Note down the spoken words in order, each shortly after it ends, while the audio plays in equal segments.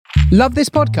Love this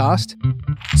podcast?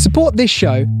 Support this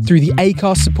show through the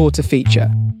Acast supporter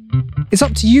feature. It's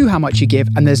up to you how much you give,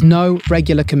 and there's no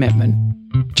regular commitment.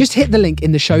 Just hit the link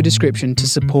in the show description to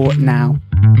support now.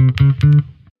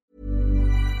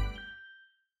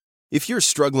 If you're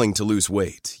struggling to lose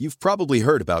weight, you've probably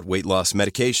heard about weight loss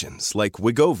medications like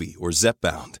Wegovy or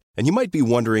Zepbound, and you might be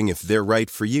wondering if they're right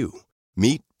for you.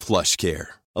 Meet PlushCare,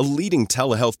 a leading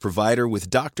telehealth provider with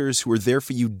doctors who are there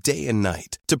for you day and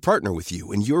night to partner with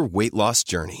you in your weight loss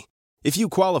journey. If you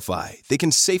qualify, they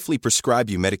can safely prescribe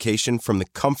you medication from the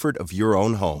comfort of your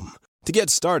own home. To get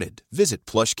started, visit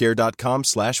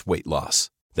plushcare.com/weightloss.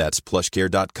 That's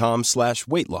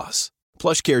plushcare.com/weightloss.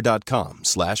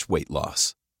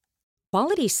 plushcare.com/weightloss.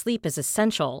 Quality sleep is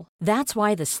essential. That's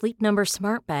why the Sleep Number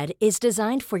Smart Bed is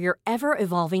designed for your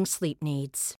ever-evolving sleep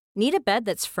needs. Need a bed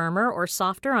that's firmer or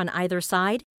softer on either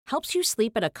side? Helps you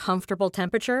sleep at a comfortable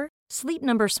temperature? Sleep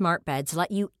Number Smart Beds let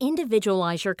you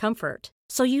individualize your comfort,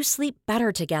 so you sleep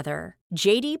better together.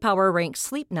 J.D. Power ranks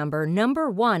Sleep Number number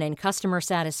 1 in customer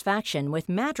satisfaction with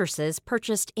mattresses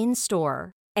purchased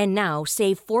in-store. And now,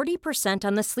 save 40%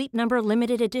 on the Sleep Number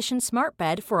Limited Edition Smart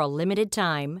Bed for a limited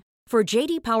time. For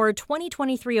J.D. Power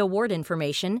 2023 award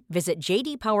information, visit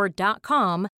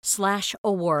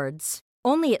jdpower.com/awards.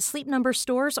 Only at Sleep Number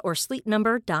stores or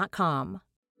sleepnumber.com.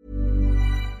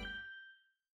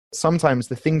 Sometimes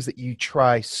the things that you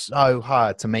try so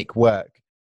hard to make work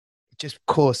just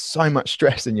cause so much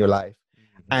stress in your life,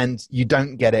 and you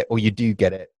don't get it, or you do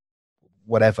get it,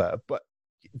 whatever. But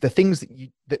the things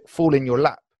that fall in your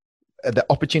lap, the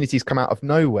opportunities come out of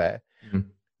nowhere,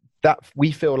 that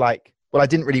we feel like, well, I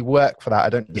didn't really work for that, I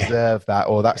don't deserve that,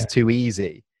 or that's too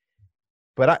easy.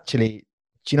 But actually,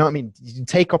 do you know what I mean? You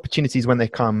take opportunities when they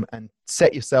come and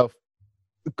set yourself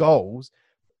goals,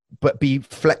 but be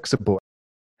flexible.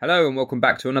 Hello and welcome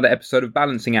back to another episode of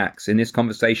Balancing Acts. In this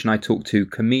conversation, I talk to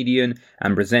comedian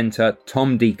and presenter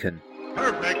Tom Deacon.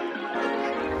 Perfect.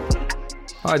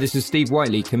 Hi, this is Steve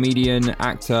Whiteley, comedian,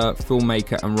 actor,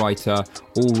 filmmaker and writer,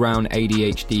 all-round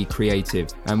ADHD creative.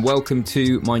 And welcome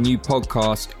to my new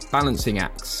podcast, Balancing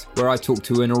Acts, where I talk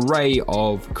to an array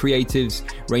of creatives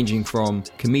ranging from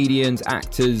comedians,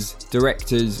 actors,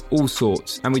 directors, all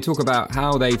sorts. And we talk about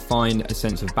how they find a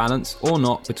sense of balance or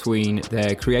not between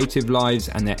their creative lives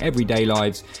and their everyday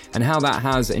lives, and how that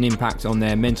has an impact on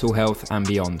their mental health and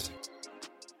beyond.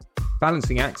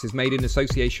 Balancing Acts is made in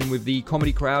association with the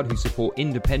Comedy Crowd, who support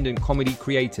independent comedy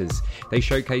creators. They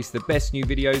showcase the best new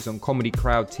videos on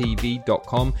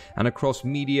comedycrowdtv.com and across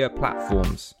media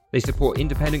platforms. They support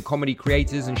independent comedy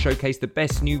creators and showcase the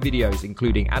best new videos,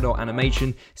 including adult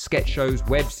animation, sketch shows,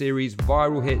 web series,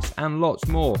 viral hits, and lots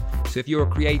more. So if you're a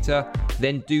creator,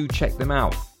 then do check them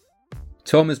out.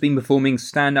 Tom has been performing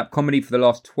stand-up comedy for the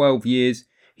last 12 years.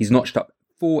 He's notched up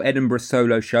 4 Edinburgh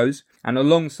solo shows, and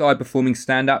alongside performing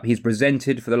stand-up, he's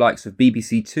presented for the likes of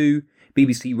BBC 2,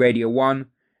 BBC Radio 1,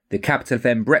 the Capital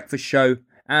FM Breakfast Show,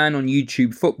 and on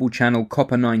YouTube football channel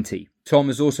Copper 90. Tom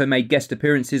has also made guest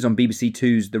appearances on BBC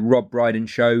 2's The Rob Brydon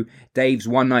Show, Dave's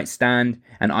One Night Stand,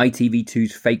 and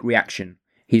ITV2's Fake Reaction.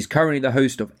 He's currently the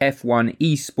host of F1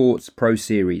 Esports Pro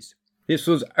Series. This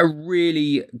was a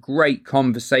really great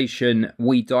conversation.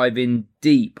 We dive in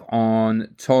deep on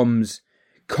Tom's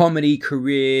comedy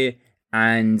career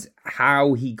and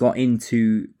how he got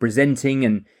into presenting,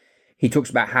 and he talks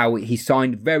about how he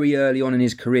signed very early on in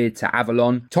his career to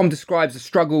Avalon. Tom describes the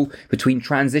struggle between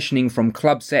transitioning from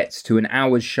club sets to an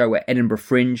hour's show at Edinburgh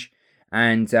Fringe,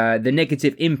 and the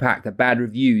negative impact that bad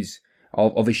reviews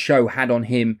of his show had on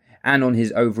him and on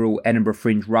his overall Edinburgh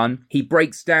Fringe run. He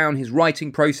breaks down his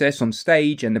writing process on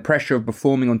stage and the pressure of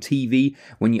performing on TV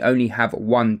when you only have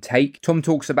one take. Tom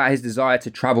talks about his desire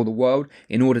to travel the world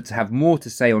in order to have more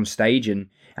to say on stage and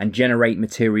generate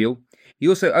material. He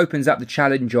also opens up the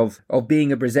challenge of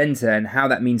being a presenter and how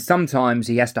that means sometimes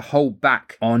he has to hold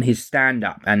back on his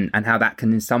stand-up and how that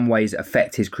can in some ways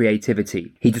affect his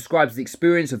creativity. He describes the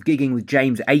experience of gigging with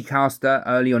James Acaster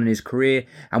early on in his career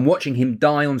and watching him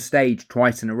die on stage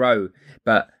twice in a row,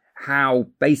 but how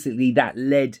basically that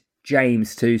led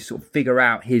James to sort of figure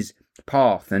out his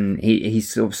path, and he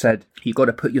sort of said you've got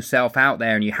to put yourself out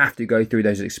there and you have to go through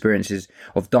those experiences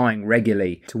of dying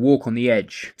regularly to walk on the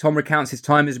edge. Tom recounts his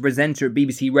time as a presenter at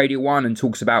BBC Radio 1 and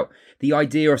talks about the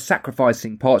idea of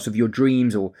sacrificing parts of your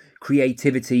dreams or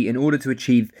creativity in order to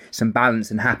achieve some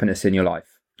balance and happiness in your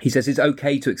life. He says it's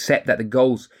okay to accept that the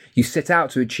goals you set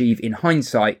out to achieve in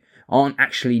hindsight aren't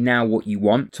actually now what you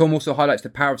want. Tom also highlights the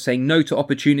power of saying no to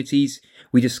opportunities.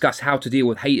 We discuss how to deal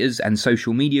with haters and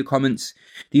social media comments,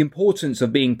 the importance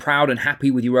of being proud and happy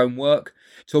with your own work,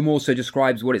 Tom also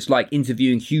describes what it's like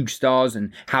interviewing huge stars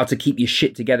and how to keep your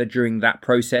shit together during that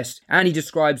process. And he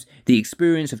describes the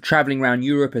experience of travelling around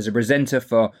Europe as a presenter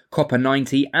for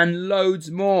Copper90 and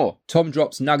loads more. Tom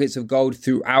drops nuggets of gold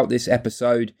throughout this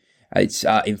episode. It's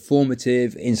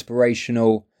informative,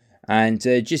 inspirational, and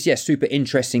super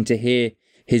interesting to hear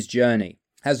his journey.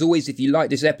 As always, if you like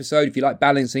this episode, if you like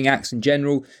balancing acts in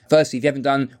general, firstly, if you haven't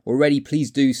done already, please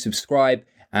do subscribe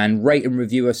and rate and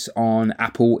review us on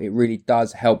Apple. It really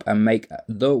does help and make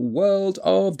the world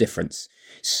of difference.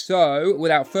 So,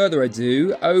 without further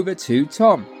ado, over to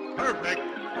Tom. Perfect.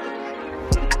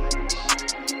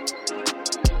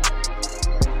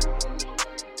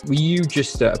 Were you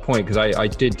just at a point, because I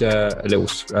did a little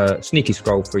sneaky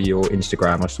scroll through your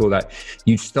Instagram, I saw that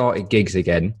you started gigs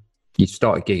again. You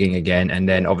started gigging again, and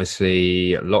then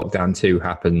obviously lockdown 2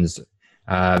 happens,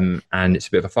 and it's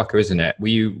a bit of a fucker, isn't it? Were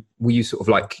you sort of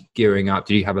like gearing up?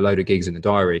 Did you have a load of gigs in the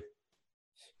diary?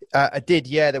 I did,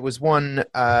 yeah. There was one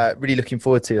really looking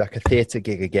forward to, like a theatre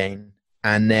gig again,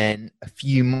 and then a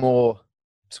few more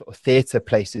sort of theatre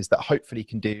places that hopefully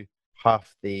can do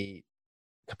half the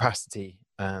capacity,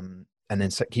 and then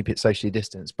keep it socially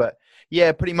distanced. But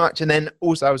yeah, pretty much. And then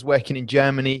also I was working in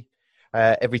Germany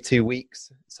every 2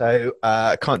 weeks, so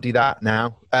I can't do that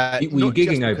now. Were you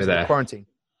gigging over there? Quarantine.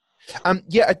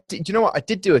 Yeah, do you know what? I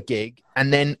did do a gig,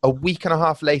 and then a week and a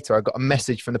half later, I got a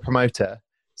message from the promoter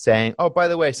saying, "Oh, by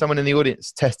the way, someone in the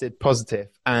audience tested positive,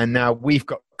 and now we've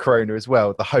got corona as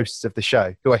well." The hosts of the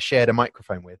show, who I shared a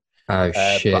microphone with. Oh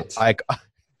shit! I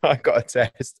got a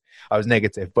test. I was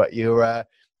negative, but you're.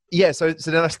 Yeah, so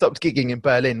then I stopped gigging in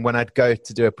Berlin when I'd go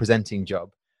to do a presenting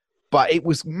job. But it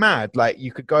was mad. Like,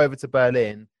 you could go over to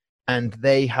Berlin and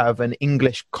they have an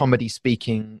English comedy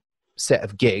speaking set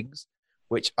of gigs,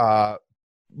 which are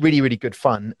really, really good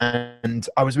fun. And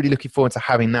I was really looking forward to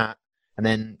having that. And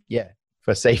then, yeah,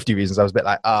 for safety reasons, I was a bit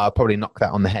like, I'll probably knock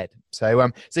that on the head. So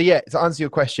yeah, to answer your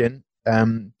question,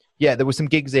 yeah, there were some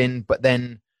gigs in, but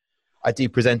then I do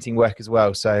presenting work as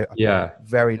well. So I'm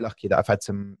very lucky that I've had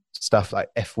some stuff like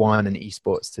F1 and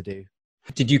esports to do.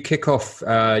 Did you kick off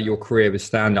your career with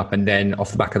stand-up, and then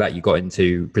off the back of that you got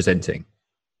into presenting?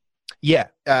 Yeah,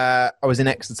 I was in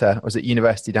Exeter. I was at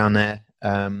university down there,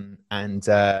 and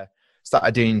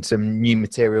started doing some new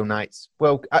material nights.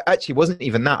 Well, actually, it wasn't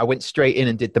even that. I went straight in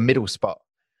and did the middle spot.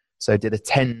 So I did a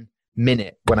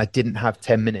 10-minute when I didn't have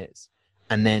 10 minutes.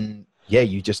 And then, yeah,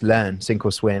 you just learn, sink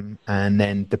or swim. And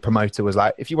then the promoter was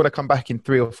like, if you want to come back in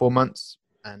 3 or 4 months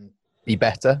and be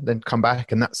better, then come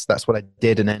back. And that's what I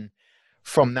did. And then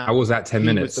from that, how was that 10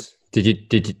 minutes? Did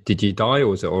you die, or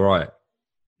was it all right?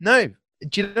 No.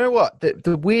 Do you know what?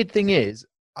 The weird thing is,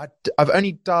 I've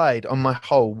only died on my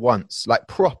hole once, like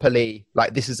properly,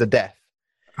 like this is a death.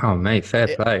 Oh, mate, fair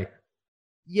play.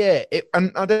 Yeah.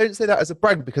 And I don't say that as a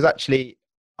brag, because actually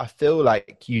I feel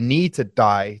like you need to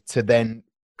die to then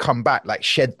come back, like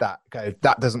shed that, go,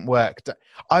 that doesn't work.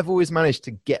 I've always managed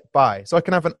to get by, so I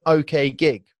can have an okay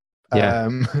gig. Yeah.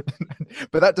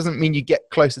 But that doesn't mean you get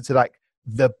closer to like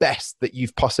the best that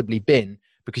you've possibly been,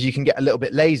 because you can get a little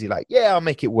bit lazy, like, yeah, I'll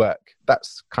make it work.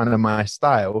 That's kind of my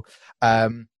style.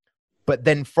 But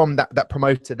then from that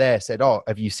promoter there said, oh,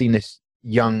 have you seen this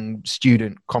young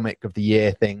student comic of the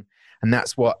year thing? And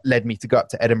that's what led me to go up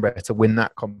to Edinburgh to win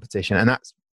that competition. And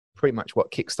that's pretty much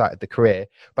what kickstarted the career.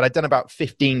 But I'd done about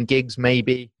 15 gigs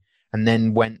maybe, and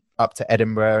then went up to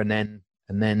Edinburgh and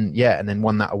then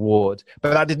won that award.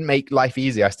 But that didn't make life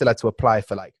easy. I still had to apply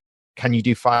for like, can you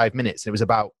do 5 minutes? And it was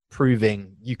about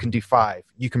proving you can do 5,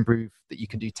 you can prove that you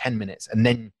can do 10 minutes, and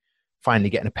then finally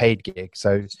getting a paid gig.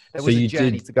 So there was a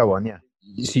journey to go on. Yeah.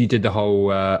 So you did the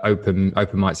whole open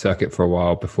mic circuit for a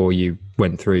while before you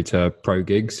went through to pro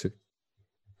gigs?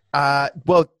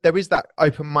 Well, there is that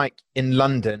open mic in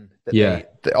London that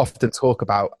they often talk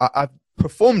about. I've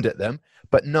performed at them,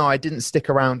 but no, I didn't stick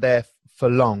around there for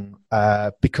long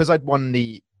because I'd won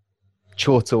the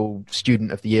Chortle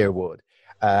Student of the Year award.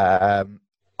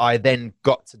 I then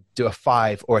got to do a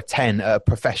 5 or a 10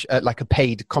 like a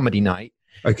paid comedy night,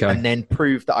 and then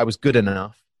prove that I was good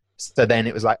enough. So then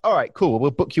it was like, all right, cool,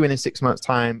 we'll book you in 6 months'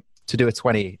 time to do a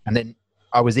 20. And then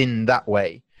I was in that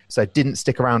way. So I didn't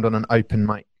stick around on an open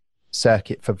mic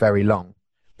circuit for very long.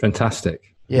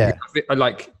 Fantastic. Yeah.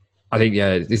 I think,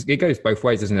 it goes both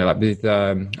ways, doesn't it? Like with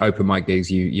open mic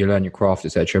gigs, you learn your craft,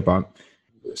 etc. But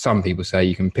some people say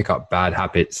you can pick up bad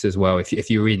habits as well if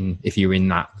you're in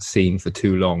that scene for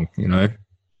too long, you know?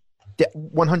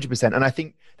 100%. And I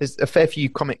think there's a fair few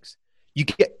comics, you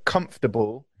get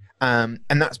comfortable, and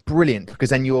that's brilliant, because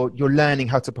then you're learning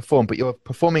how to perform, but you're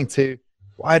performing to,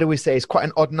 what I'd always say, is quite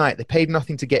an odd night. They paid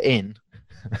nothing to get in.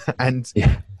 And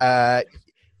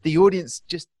the audience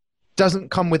just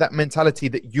doesn't come with that mentality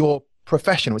that you're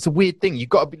professional. It's a weird thing. You've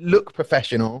got to look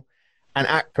professional and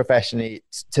act professionally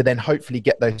to then hopefully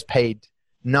get those paid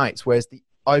nights. Whereas the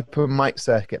open mic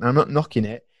circuit, and I'm not knocking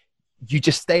it, you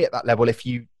just stay at that level if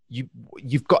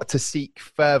you've got to seek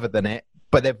further than it,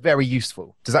 but they're very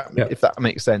useful. Does that, if that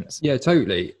makes sense? Yeah,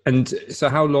 totally. And so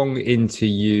how long into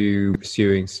you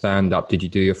pursuing stand-up did you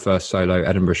do your first solo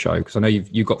Edinburgh show? Because I know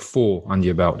you've got 4 under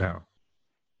your belt now.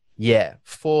 Yeah,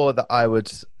 4 that I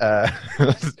would,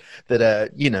 that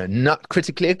are, not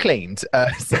critically acclaimed.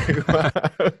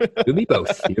 You'll be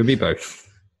both. You'll be both.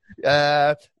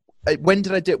 When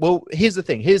did I do it? Well, here's the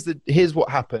thing. Here's what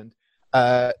happened.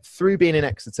 Through being in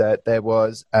Exeter, there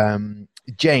was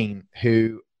Jane,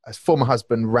 who, as former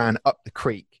husband, ran Up the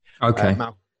Creek. Okay.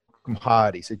 Malcolm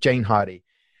Hardy. So Jane Hardy.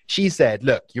 She said,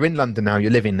 look, you're in London now,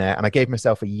 you're living there. And I gave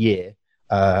myself a year.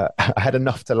 I had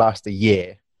enough to last a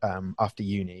year after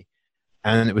uni.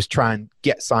 And it was try and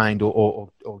get signed or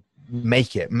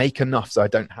make enough so I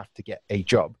don't have to get a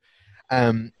job.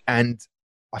 And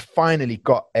I finally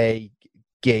got a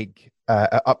gig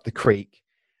Up the Creek.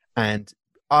 And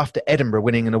after Edinburgh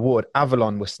winning an award,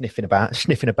 Avalon was sniffing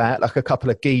about like a couple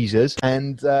of geezers.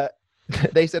 And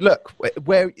they said, look,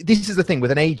 this is the thing with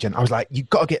an agent. I was like,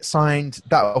 you've got to get signed.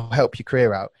 That'll help your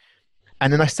career out.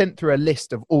 And then I sent through a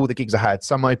list of all the gigs I had,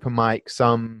 some open mic,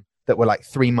 some that were like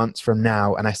 3 months from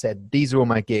now. And I said, these are all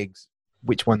my gigs.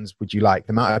 Which ones would you like?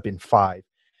 There might have been 5. And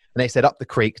they said Up the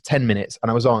Creek, 10 minutes.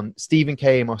 And I was on. Stephen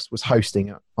K. Amos was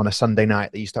hosting on a Sunday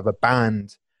night. They used to have a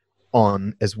band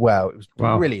on as well. It was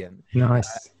brilliant.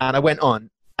 Nice. And I went on,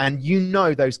 and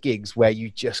those gigs where you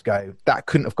just go, that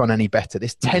couldn't have gone any better.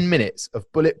 This 10 minutes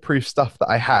of bulletproof stuff that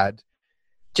I had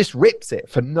just rips it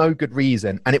for no good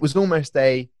reason. And it was almost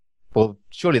well,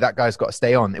 surely that guy's got to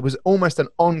stay on. It was almost an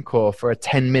encore for a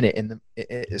 10-minute in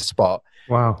the spot.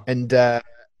 Wow. And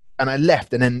I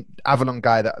left, and then Avalon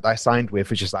guy that I signed with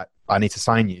was just like, I need to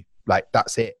sign you. Like,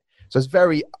 that's it. So it's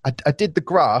I did the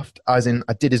graft, as in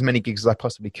I did as many gigs as I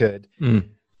possibly could.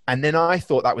 And then I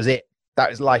thought that was it. That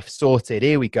was life sorted.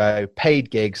 Here we go.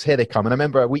 Paid gigs. Here they come. And I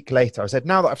remember a week later, I said,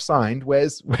 now that I've signed,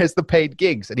 where's the paid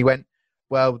gigs? And he went,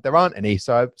 well, there aren't any.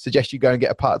 So I suggest you go and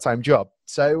get a part-time job.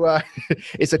 So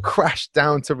it's a crash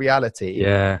down to reality.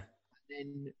 Yeah.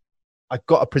 And then I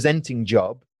got a presenting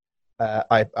job.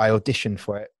 I auditioned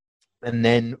for it. And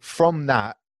then from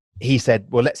that, he said,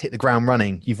 well, let's hit the ground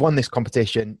running. You've won this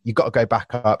competition. You've got to go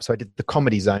back up. So I did the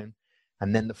Comedy Zone.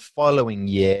 And then the following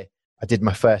year, I did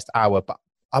my first hour, but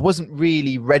I wasn't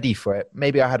really ready for it.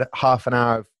 Maybe I had half an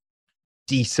hour of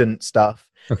decent stuff.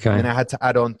 Okay. And I had to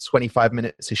add on 25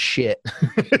 minutes of shit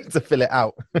to fill it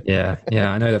out. Yeah,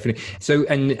 I know that feeling. So,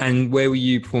 and where were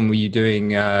you performing? Were you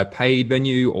doing paid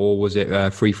venue, or was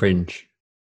it free fringe?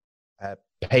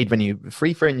 Paid venue.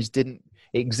 Free fringe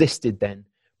existed then,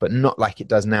 but not like it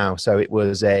does now. So it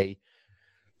was a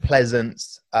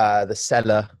Pleasance, the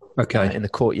Cellar, in the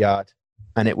Courtyard.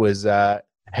 And it was,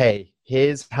 hey,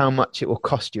 here's how much it will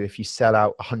cost you if you sell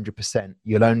out 100%.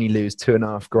 You'll only lose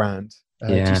 $2,500.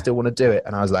 Do you still want to do it?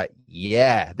 And I was like,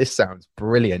 yeah, this sounds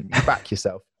brilliant. You back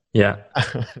yourself. Yeah.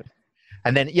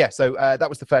 And then, so that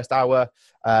was the first hour.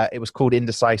 It was called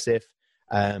Indecisive.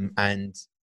 And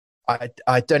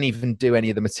I don't even do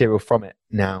any of the material from it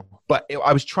now. But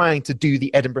I was trying to do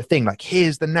the Edinburgh thing. Like,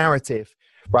 here's the narrative,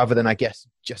 rather than, I guess,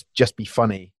 just be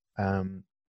funny.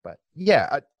 But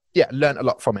I learned a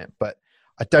lot from it. But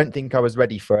I don't think I was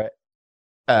ready for it.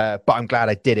 But I'm glad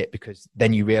I did it, because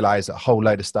then you realize a whole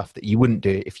load of stuff that you wouldn't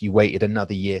do if you waited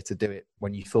another year to do it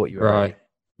when you thought you were right. ready.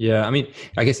 Yeah, I mean,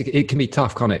 I guess it can be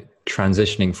tough, can't it?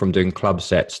 Transitioning from doing club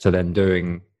sets to then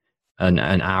doing an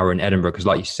hour in Edinburgh, because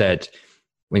like you said,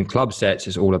 when club sets,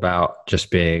 it's all about just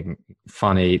being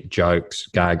funny, jokes,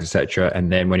 gags, etc.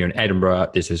 And then when you're in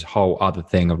Edinburgh, there's this whole other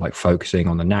thing of like focusing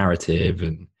on the narrative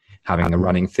and having a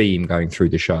running theme going through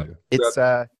the show. It's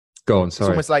go on. Sorry. It's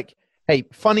almost like, hey,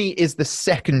 funny is the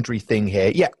secondary thing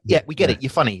here. Yeah, we get it. You're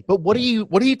funny. But what are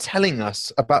you telling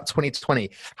us about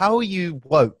 2020? How are you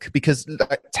woke? Because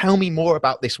tell me more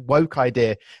about this woke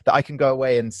idea that I can go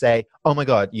away and say, oh my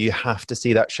God, you have to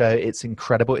see that show. It's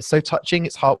incredible. It's so touching.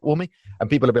 It's heartwarming. And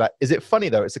people will be like, is it funny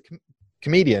though? It's a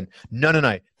comedian.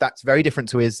 No. That's very different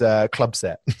to his club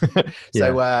set.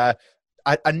 So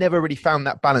I never really found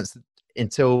that balance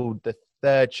until the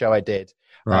third show I did.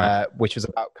 Right. Which was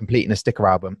about completing a sticker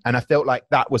album. And I felt like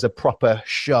that was a proper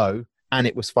show, and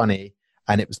it was funny,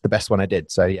 and it was the best one I did.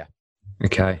 So, yeah.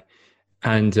 Okay.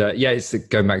 And it's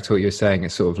going back to what you were saying.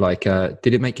 It's sort of like,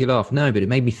 did it make you laugh? No, but it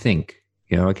made me think.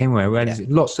 I came away with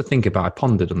lots to think about. I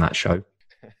pondered on that show.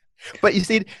 But you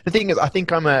see, the thing is, I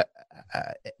think I'm a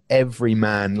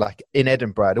everyman. Like in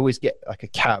Edinburgh, I'd always get like a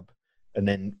cab And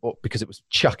then because it was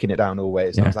chucking it down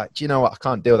always, Yeah. I was like, do you know what? I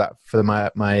can't deal that for my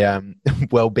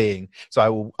well-being.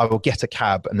 So I will get a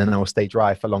cab and then I will stay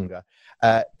dry for longer.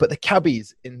 But the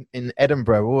cabbies in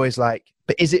Edinburgh are always like,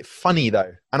 but is it funny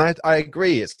though? And I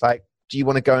agree. It's like, do you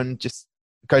want to go and just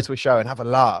go to a show and have a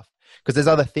laugh? Because there's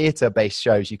other theatre-based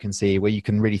shows you can see where you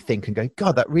can really think and go,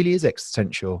 God, that really is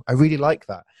existential. I really like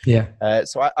that. Yeah.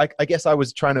 So I guess I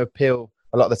was trying to appeal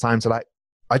a lot of the time to like,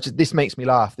 this makes me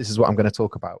laugh. This is what I'm going to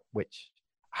talk about, which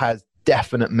has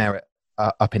definite merit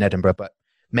up in Edinburgh, but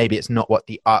maybe it's not what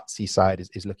the artsy side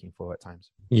is looking for at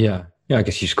times. Yeah. Yeah. I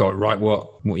guess you just got to write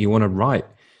what you want to write.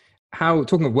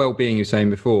 Talking of well-being, you were saying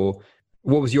before,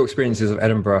 what was your experiences of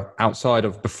Edinburgh outside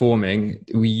of performing?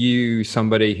 Were you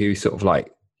somebody who sort of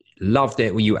like loved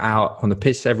it? Were you out on the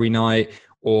piss every night?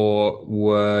 Or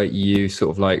were you sort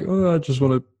of like, oh, I just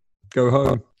want to go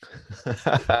home?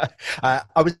 I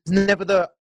was never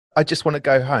I just want to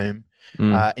go home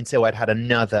until I'd had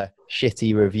another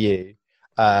shitty review.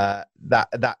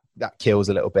 That kills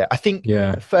a little bit. I think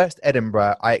first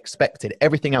Edinburgh, I expected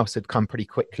everything else had come pretty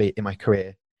quickly in my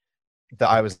career. That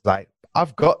I was like,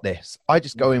 I've got this. I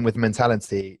just go in with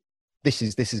mentality. This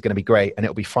is going to be great and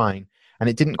it'll be fine. And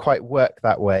it didn't quite work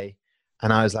that way.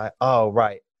 And I was like, oh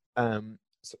right.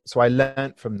 So I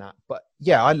learned from that. But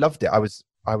yeah, I loved it. I was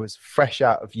fresh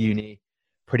out of uni,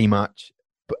 pretty much.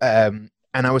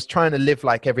 And I was trying to live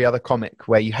like every other comic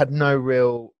where you had no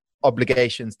real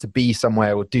obligations to be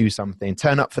somewhere or do something.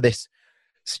 Turn up for this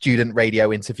student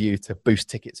radio interview to boost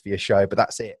tickets for your show, but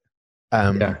that's it.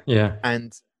 But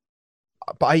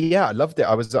I loved it.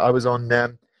 I was on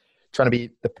trying to be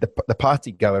the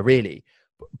party goer, really.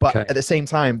 But at the same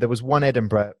time, there was one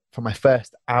Edinburgh for my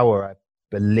first hour, I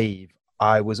believe.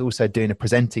 I was also doing a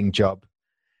presenting job.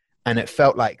 And it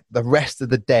felt like the rest of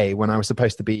the day when I was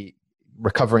supposed to be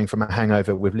recovering from a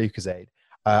hangover with Lucozade,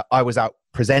 I was out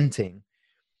presenting.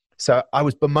 So I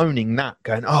was bemoaning that,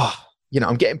 going,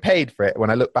 I'm getting paid for it when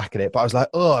I look back at it. But I was like,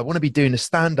 I want to be doing a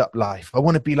stand-up life. I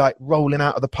want to be like rolling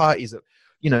out of the parties at,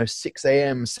 6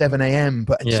 a.m., 7 a.m.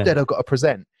 But instead I've got to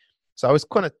present. So I was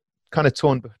kind of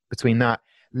torn between that.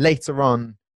 Later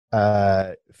on,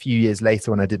 a few years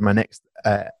later when I did my next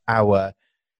hour,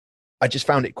 I just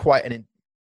found it quite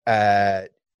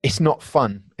it's not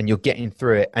fun and you're getting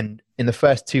through it. And in the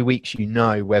first 2 weeks,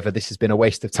 whether this has been a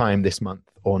waste of time this month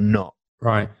or not.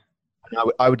 Right.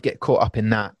 And I would get caught up in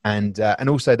that. And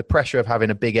also the pressure of having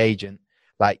a big agent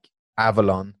like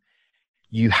Avalon.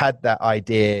 You had that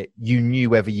idea, you knew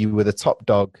whether you were the top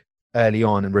dog early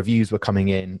on and reviews were coming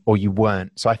in or you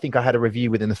weren't. So I think I had a review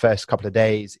within the first couple of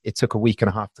days. It took a week and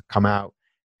a half to come out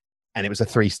and it was a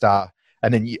 3-star.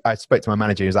 And then I spoke to my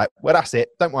manager. He was like, well, that's it.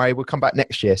 Don't worry. We'll come back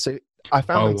next year. So I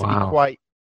found them to be quite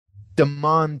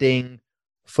demanding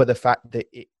for the fact that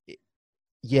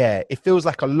it feels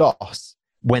like a loss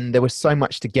when there was so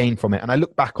much to gain from it. And I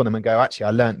look back on them and go, actually, I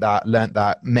learned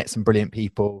that, met some brilliant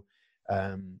people.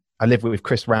 I lived with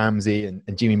Chris Ramsey and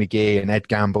Jimmy McGee and Ed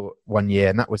Gamble one year.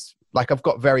 And that was like, I've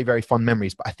got very, very fond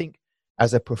memories. But I think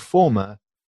as a performer,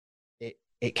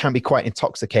 it can be quite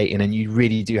intoxicating and you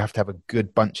really do have to have a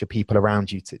good bunch of people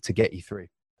around you to get you through.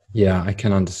 Yeah, I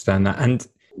can understand that. And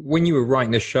when you were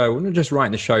writing the show, not just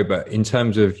writing the show, but in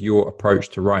terms of your approach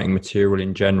to writing material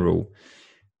in general,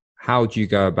 how do you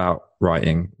go about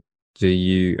writing? Are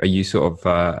you sort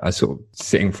of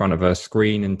sit in front of a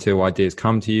screen until ideas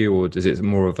come to you, or does it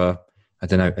more of a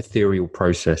ethereal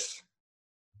process?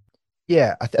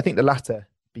 Yeah, I think the latter,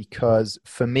 because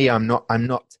for me, I'm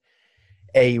not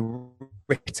a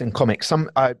written comic.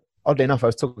 Oddly enough, I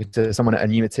was talking to someone at a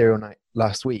new material night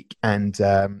last week, and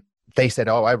they said,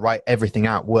 I write everything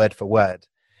out word for word.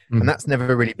 And that's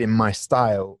never really been my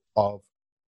style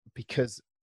because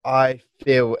I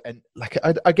feel, and like,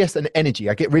 I guess an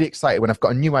energy. I get really excited when I've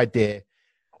got a new idea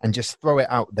and just throw it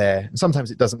out there. And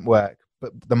sometimes it doesn't work,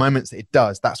 but the moments that it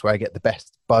does, that's where I get the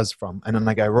best buzz from. And then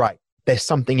I go, right, there's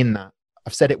something in that.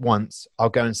 I've said it once, I'll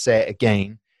go and say it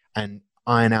again and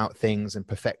iron out things and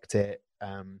perfect it.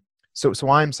 So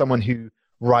I'm someone who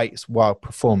writes while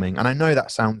performing. And I know that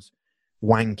sounds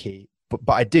wanky,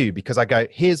 but I do, because I go,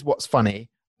 here's what's funny.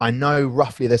 I know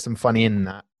roughly there's some funny in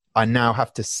that. I now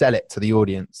have to sell it to the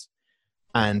audience.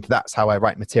 And that's how I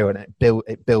write material, and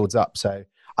it builds up. So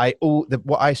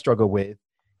what I struggle with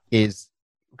is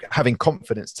having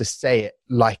confidence to say it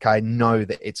like I know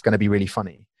that it's going to be really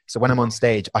funny. So when I'm on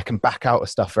stage, I can back out of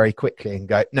stuff very quickly and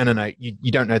go, no,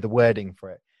 you don't know the wording for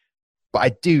it. But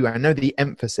I know the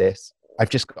emphasis. I've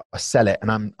just got to sell it.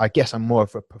 And I guess I'm more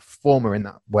of a performer in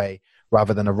that way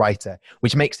rather than a writer,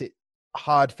 which makes it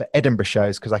hard for Edinburgh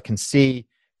shows, because I can see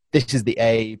this is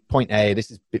the point A,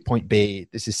 this is point B,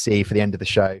 this is C for the end of the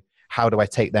show. how do I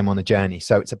take them on a journey?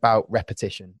 So it's about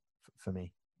repetition for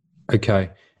me. Okay.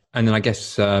 And then I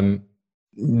guess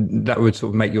that would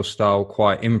sort of make your style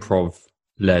quite improv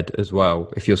led as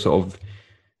well. If you're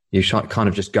kind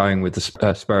of just going with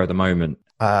the spur of the moment.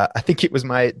 I think it was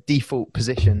my default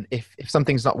position. If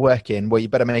something's not working, well, you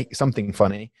better make something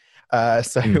funny.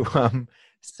 So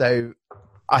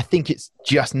I think it's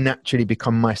just naturally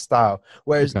become my style.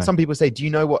 Whereas some people say, do you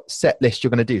know what set list you're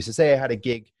going to do? So say I had a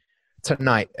gig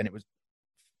tonight and it was,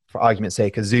 for argument's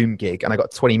sake, a Zoom gig, and I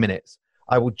got 20 minutes.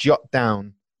 I will jot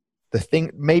down the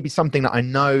thing, maybe something that I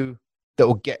know that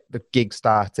will get the gig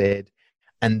started.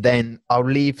 And then I'll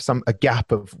leave a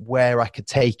gap of where I could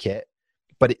take it.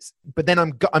 But then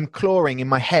I'm clawing in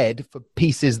my head for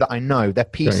pieces that I know. They're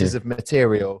pieces of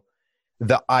material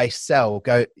that I sell.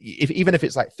 Even if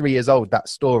it's like 3 years old, that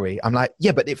story, I'm like,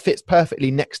 yeah, but it fits perfectly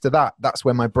next to that. That's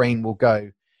where my brain will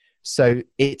go. So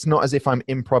it's not as if I'm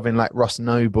improvising like Ross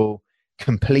Noble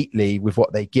completely with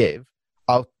what they give.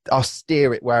 I'll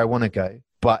steer it where I want to go.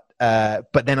 But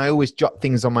then I always jot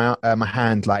things on my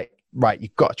hand, like, right,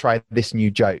 you've got to try this new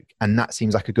joke. And that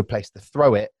seems like a good place to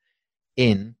throw it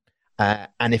in.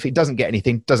 And if it doesn't get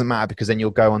anything, doesn't matter, because then you'll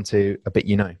go on to a bit,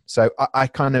 So I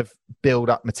kind of build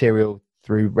up material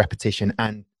through repetition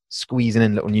and squeezing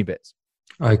in little new bits.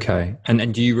 Okay.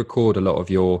 And do you record a lot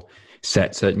of your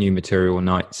sets at new material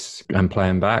nights and play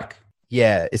them back?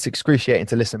 Yeah, it's excruciating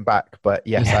to listen back, but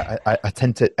yes, I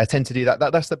tend to do that.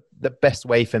 That's the best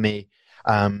way for me.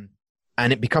 And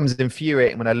it becomes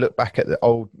infuriating when I look back at the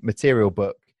old material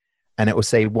book and it will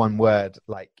say one word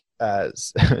like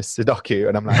Sudoku,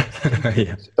 and I'm like,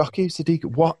 Sudoku,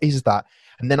 what is that?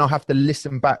 And then I'll have to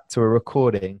listen back to a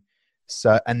recording.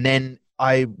 And then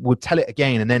I would tell it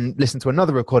again and then listen to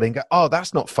another recording and go, oh,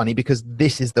 that's not funny because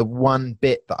this is the one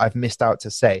bit that I've missed out to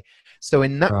say. So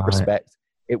in that respect,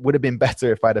 it would have been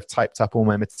better if I'd have typed up all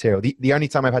my material. The only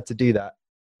time I've had to do that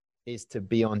is to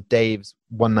be on Dave's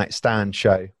One Night Stand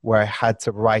show, where I had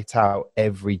to write out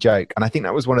every joke. And I think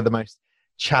that was one of the most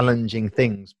challenging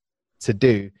things to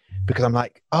do, because I'm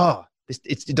like,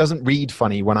 it doesn't read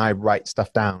funny when I write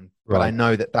stuff down, but I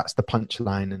know that that's the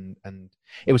punchline. And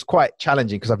it was quite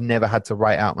challenging because I've never had to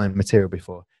write out my material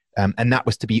before. And that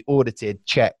was to be audited,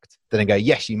 checked, then go,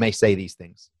 yes, you may say these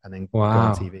things, and then go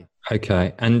on TV.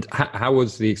 Okay. And how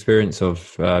was the experience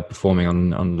of performing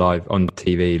on live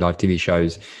TV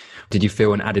shows? Did you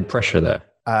feel an added pressure there?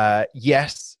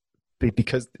 Yes,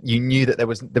 because you knew that there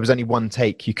was only one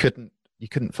take. You couldn't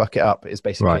fuck it up. Is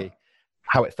basically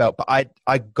how it felt. But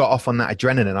I got off on that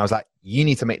adrenaline. I was like, you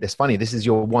need to make this funny. This is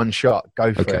your one shot.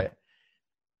 Go for it.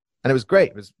 And it was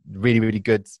great. It was really, really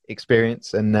good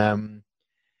experience. And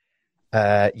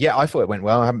I thought it went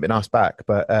well. I haven't been asked back,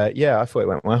 but I thought it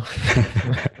went well.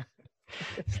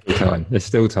 There's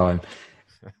still time.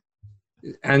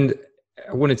 And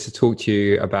I wanted to talk to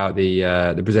you about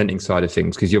the presenting side of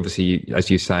things, because obviously, as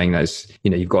you're saying,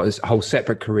 you've got this whole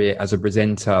separate career as a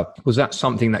presenter. Was that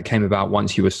something that came about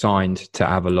once you were signed to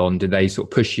Avalon? Did they sort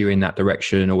of push you in that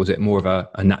direction, or was it more of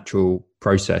a natural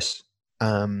process?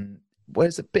 Well,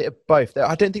 it's a bit of both.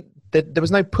 I don't think there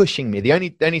was no pushing me. The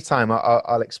only time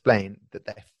I'll explain that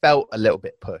they felt a little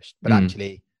bit pushed, but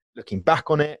actually looking back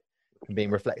on it and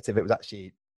being reflective, it was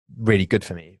actually really good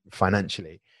for me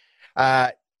financially.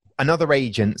 Another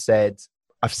agent said,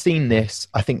 I've seen this.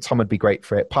 I think Tom would be great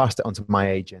for it. Passed it on to my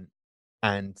agent.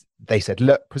 And they said,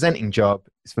 look, presenting job.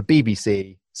 It's for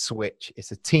BBC Switch.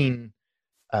 It's a teen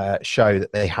show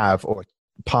that they have, or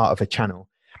part of a channel.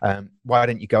 Why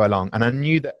don't you go along? And I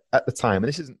knew that at the time, and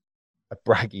this isn't a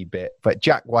braggy bit, but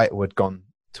Jack Whitehall had gone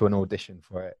to an audition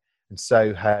for it. And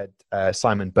so had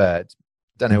Simon Bird.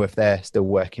 Don't know if they're still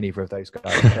working, either of those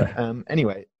guys. But,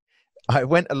 anyway, I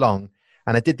went along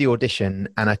and I did the audition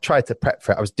and I tried to prep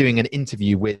for it. I was doing an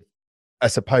interview with a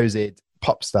supposed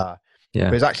pop star. Yeah.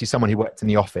 It was actually someone who worked in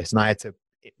the office, and I had to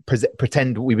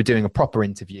pretend we were doing a proper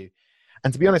interview.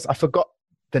 And to be honest, I forgot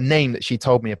the name that she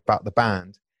told me about the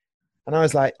band. And I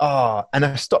was like, and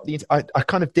I stopped I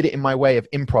kind of did it in my way of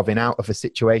improvising out of a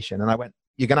situation. And I went,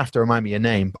 you're going to have to remind me your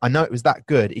name. I know it was that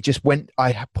good. It just went,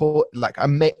 I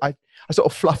sort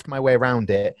of fluffed my way around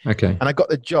it. Okay. And I got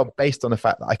the job based on the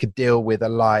fact that I could deal with a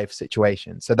live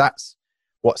situation. So that's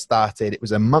what started. It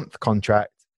was a month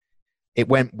contract. It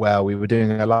went well. We were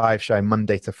doing a live show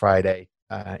Monday to Friday,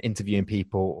 interviewing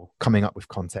people, coming up with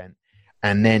content.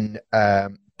 And then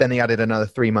they added another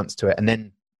 3 months to it. And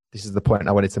then this is the point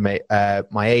I wanted to make.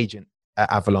 My agent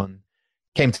at Avalon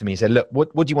came to me and said, look,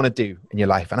 what do you want to do in your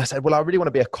life? And I said, well, I really want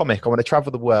to be a comic. I want to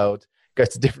travel the world, go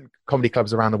to different comedy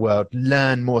clubs around the world,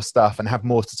 learn more stuff and have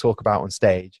more to talk about on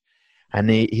stage. And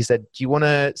he said, do you want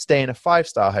to stay in a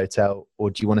 5-star hotel or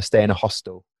do you want to stay in a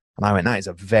hostel? And I went, that is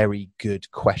a very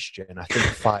good question. I think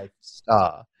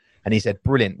 5-star. And he said,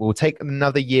 brilliant. We'll take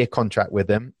another year contract with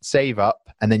them, save up,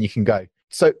 and then you can go.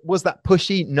 So was that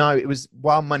pushy? No, it was,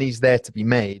 while money's there to be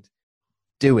made,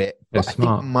 do it. But I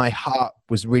think my heart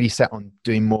was really set on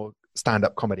doing more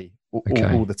stand-up comedy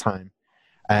all the time,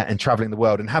 and traveling the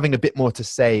world and having a bit more to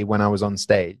say when I was on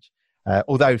stage.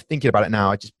 Although thinking about it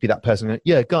now, I'd just be that person going,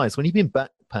 yeah, guys, when you've been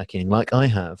backpacking like I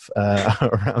have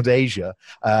around Asia,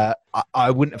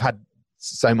 I wouldn't have had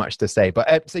so much to say. But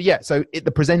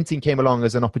the presenting came along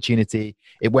as an opportunity.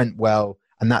 It went well,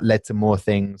 and that led to more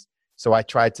things. So I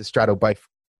tried to straddle both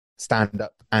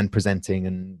stand-up and presenting,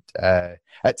 and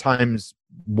at times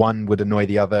one would annoy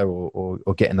the other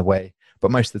or get in the way.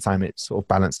 But most of the time, it's sort of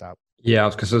balanced out. Yeah,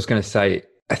 because I was going to say,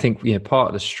 I think part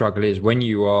of the struggle is when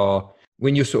you're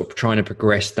sort of trying to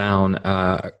progress down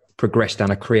a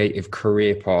creative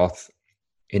career path.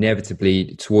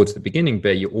 Inevitably, towards the beginning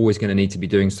bit, you're always going to need to be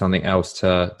doing something else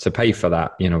to pay for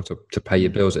that, to pay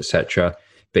your bills, etc.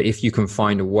 But if you can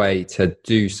find a way to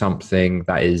do something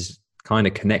that is kind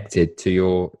of connected to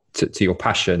your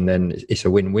passion, then it's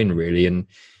a win-win, really. And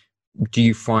do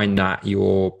you find that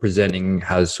your presenting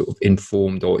has sort of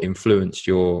informed or influenced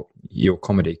your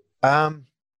comedy?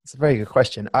 It's a very good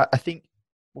question. I think,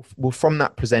 well, from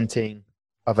that presenting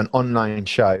of an online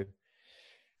show,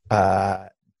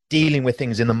 dealing with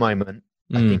things in the moment,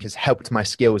 I think has helped my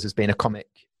skills as being a comic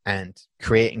and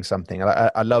creating something.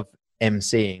 I love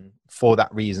emceeing for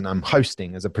that reason. I'm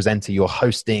hosting. As a presenter, you're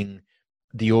hosting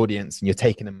the audience and you're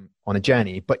taking them on a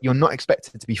journey, but you're not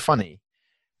expected to be funny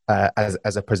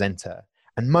as a presenter.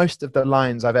 And most of the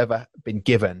lines I've ever been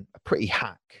given are pretty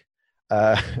hack.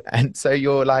 And so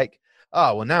you're like,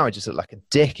 oh, well, now I just look like a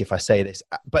dick if I say this.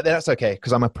 But that's okay,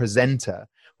 because I'm a presenter,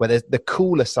 where the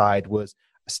cooler side was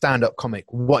a stand-up comic.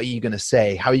 What are you going to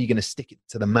say? How are you going to stick it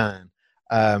to the man?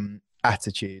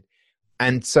 Attitude.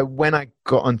 And so when I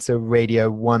got onto Radio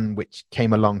 1, which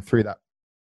came along through that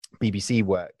BBC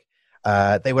work,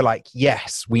 they were like,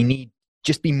 yes, we need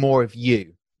just be more of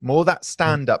you, more that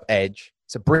stand-up edge.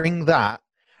 So bring that.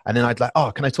 And then I'd like,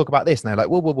 oh, can I talk about this? And they're like,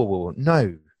 whoa.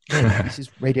 No, this is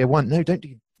Radio 1.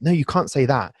 No, you can't say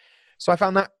that. So I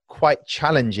found that quite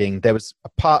challenging. There was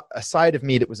a side of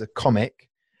me that was a comic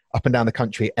up and down the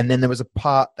country. And then there was a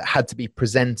part that had to be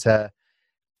presenter,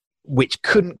 which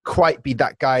couldn't quite be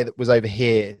that guy that was over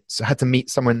here. So I had to meet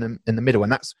someone in the middle.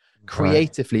 And that's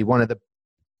creatively one of the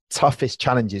toughest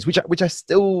challenges, which I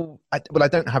still, I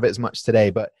don't have it as much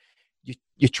today, but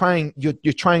you're trying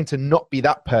to not be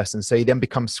that person. So you then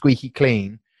become squeaky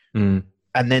clean. And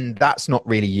then that's not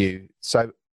really you.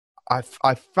 So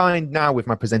I find now with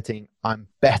my presenting, I'm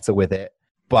better with it,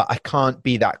 but I can't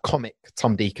be that comic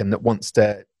Tom Deacon that wants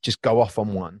to just go off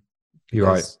on one. You're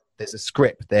right. There's a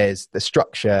script, there's the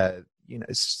structure,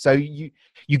 so you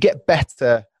get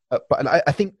better. But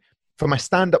I think for my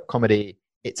stand-up comedy,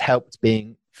 it's helped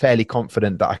being fairly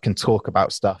confident that I can talk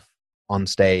about stuff on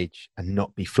stage and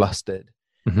not be flustered.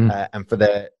 And for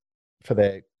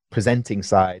the presenting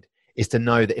side is to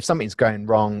know that if something's going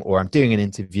wrong or I'm doing an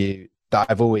interview, that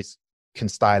I've always can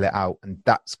style it out, and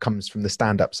that comes from the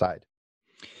stand-up side.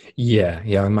 Yeah,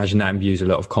 I imagine that imbues a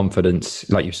lot of confidence,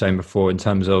 like you were saying before, in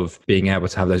terms of being able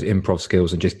to have those improv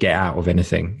skills and just get out of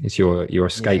anything. It's your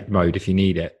escape mode if you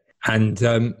need it. And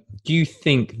do you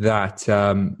think that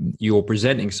your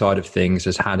presenting side of things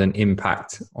has had an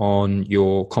impact on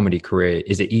your comedy career?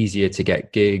 Is it easier to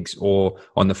get gigs, or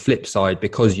on the flip side,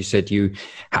 because you said you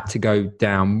had to go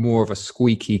down more of a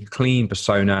squeaky clean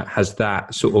persona, has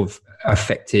that sort of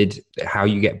affected how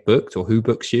you get booked or who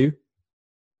books you?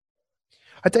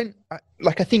 I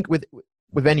think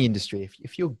with any industry,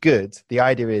 if you're good, the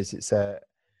idea is it's a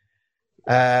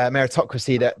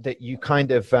meritocracy that you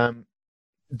kind of,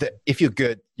 that if you're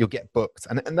good, you'll get booked.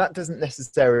 And that doesn't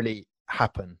necessarily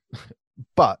happen.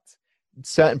 But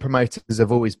certain promoters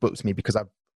have always booked me because I've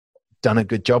done a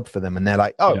good job for them. And they're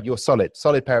like, oh, you're solid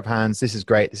pair of hands. This is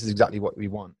great. This is exactly what we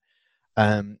want.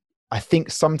 I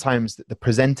think sometimes the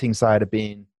presenting side of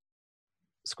being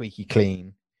squeaky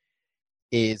clean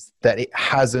is that it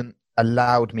hasn't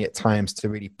allowed me at times to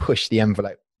really push the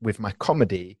envelope with my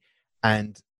comedy,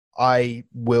 and I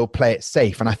will play it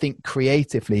safe. And I think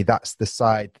creatively, that's the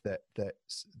side that the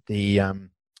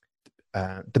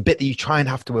bit that you try and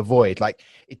have to avoid. Like,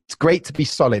 it's great to be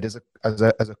solid as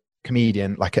a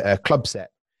comedian, like a club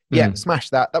set. Yeah, smash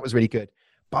that. That was really good.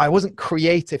 But I wasn't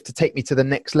creative to take me to the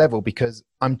next level because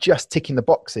I'm just ticking the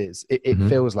boxes. It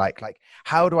feels like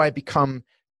how do I become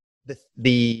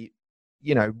the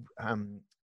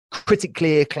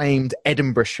critically acclaimed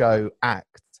Edinburgh show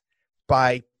act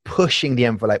by pushing the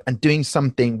envelope and doing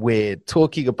something weird,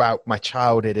 talking about my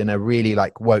childhood in a really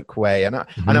like woke way. And I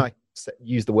know I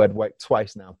used the word woke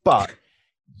twice now, but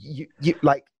you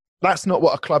like, that's not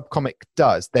what a club comic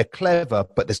does. They're clever,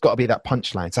 but there's got to be that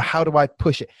punchline. So how do I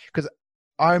push it? Because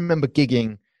I remember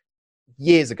gigging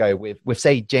years ago with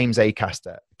say James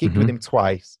Acaster, gigged with him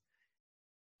twice.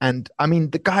 And I mean,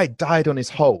 the guy died on his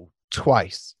hole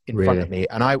twice in front of me.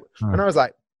 And I was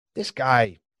like, this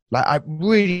guy, like, I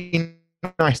really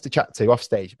nice to chat to off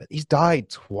stage, but he's died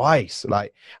twice.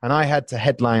 Like, and I had to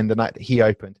headline the night that he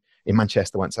opened in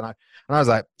Manchester once. And I was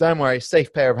like, don't worry,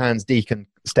 safe pair of hands, Deacon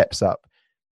steps up.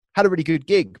 Had a really good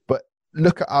gig, but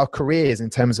look at our careers in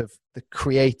terms of the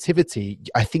creativity.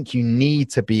 I think you need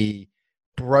to be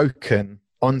broken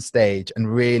on stage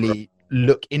and really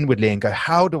look inwardly and go,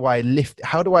 how do I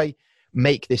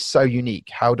make this so unique?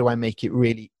 How do I make it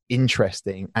really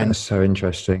interesting? And that's so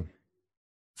interesting.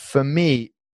 For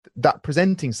me, that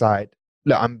presenting side,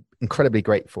 look, I'm incredibly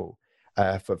grateful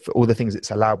for all the things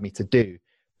it's allowed me to do.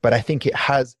 But I think it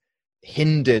has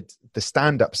hindered the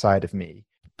stand-up side of me,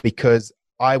 because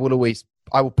I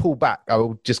will pull back. I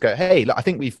will just go, hey, look, I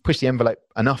think we've pushed the envelope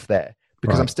enough there,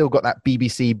 because I'm still got that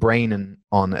BBC brain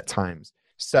on at times.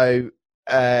 So,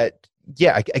 I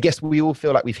guess we all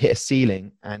feel like we've hit a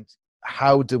ceiling, and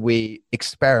how do we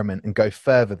experiment and go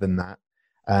further than that?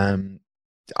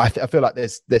 I feel like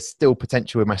there's still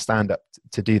potential with my stand-up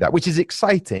to do that, which is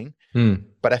exciting.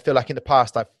 But I feel like in the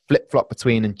past I've flip-flopped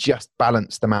between and just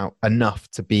balanced them out enough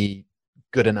to be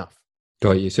good enough.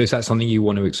 Got you. So is that something you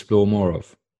want to explore more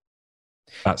of?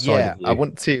 That side of you? I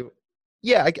want to.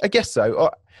 Yeah, I guess so.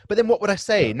 But then what would I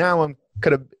say? Now I'm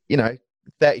kind of,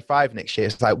 35 next year.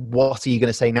 It's like, what are you going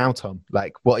to say now, Tom?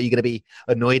 Like, what are you going to be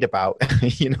annoyed about?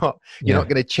 You're not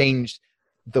going to change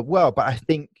the world. But I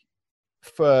think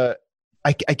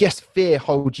I guess fear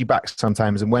holds you back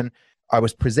sometimes. And when I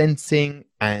was presenting,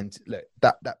 and look,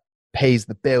 that pays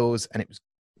the bills, and it was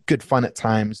good fun at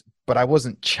times, but I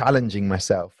wasn't challenging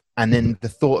myself. And then the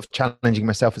thought of challenging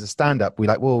myself as a stand-up, we're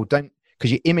like, well, don't,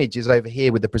 because your image is over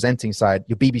here with the presenting side.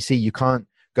 Your BBC, you can't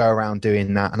go around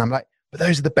doing that. And I'm like, but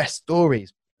those are the best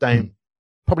stories.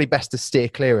 Probably best to steer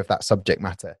clear of that subject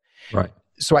matter. Right.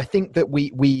 So I think that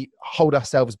we hold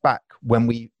ourselves back when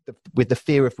with the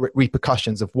fear of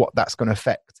repercussions of what that's going to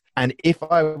affect. And if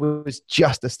I was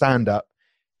just a stand-up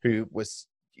who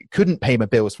couldn't pay my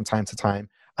bills from time to time,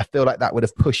 I feel like that would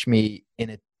have pushed me in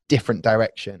a different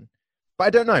direction. But I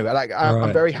don't know.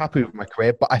 I'm very happy with my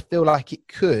career, but I feel like it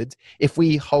could, if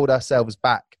we hold ourselves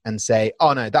back and say,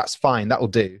 oh no, that's fine, that'll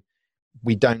do,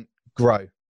 we don't grow.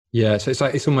 Yeah. So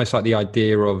it's almost like the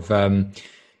idea of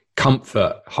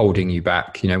comfort holding you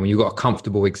back. When you've got a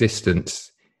comfortable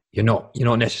existence, you're not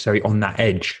necessarily on that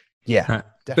edge. Yeah.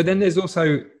 But then there's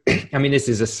also, I mean, this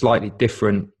is a slightly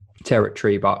different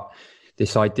territory, but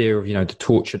this idea of, the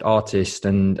tortured artist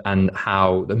and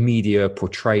how the media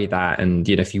portray that. And,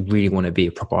 if you really want to be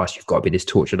a proper artist, you've got to be this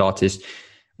tortured artist,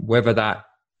 whether that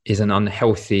is an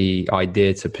unhealthy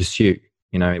idea to pursue,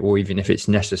 or even if it's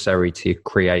necessary to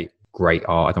create great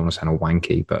art. I don't want to sound all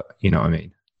wanky, but you know what I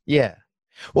mean? Yeah.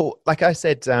 Well, like I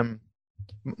said,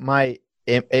 my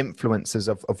influences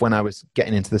of when I was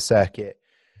getting into the circuit,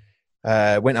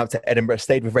 went up to Edinburgh,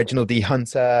 stayed with Reginald D.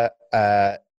 Hunter,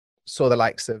 saw the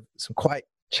likes of some quite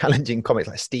challenging comics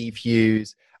like Steve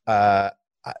Hughes, Glenn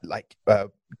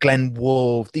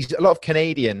Wolfe, a lot of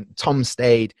Canadian, Tom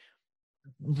Stade,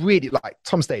 really like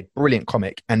Tom Stade, brilliant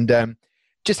comic. And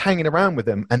just hanging around with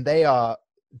them, and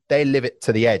they live it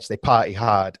to the edge. They party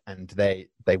hard and they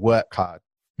work hard.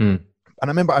 And I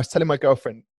remember I was telling my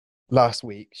girlfriend last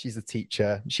week, she's a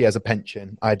teacher, she has a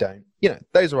pension, I don't.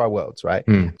 Those are our worlds, right?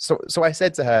 So I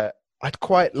said to her, I'd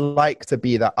quite like to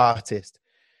be that artist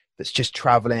that's just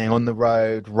traveling on the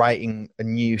road, writing a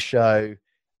new show,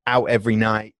 out every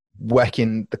night,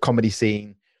 working the comedy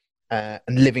scene, and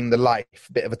living the life,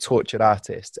 a bit of a tortured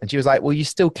artist. And she was like, well, you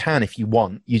still can if you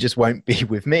want, you just won't be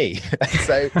with me.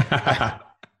 So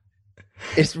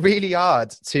it's really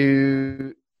hard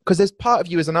because there's part of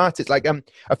you as an artist, like a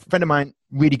friend of mine,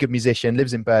 really good musician,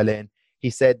 lives in Berlin. He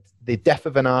said the death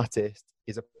of an artist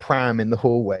is a pram in the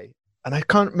hallway. And I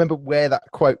can't remember where that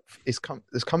quote has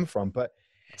come from, but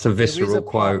it's a visceral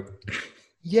quote.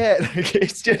 Yeah.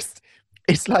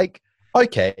 It's like,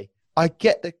 okay, I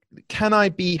get can I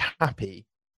be happy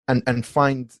and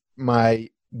find my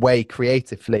way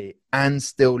creatively and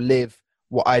still live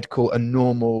what I'd call a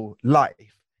normal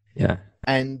life? Yeah.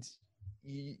 And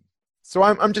so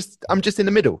I'm just in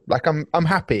the middle. Like I'm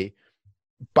happy,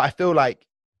 but I feel like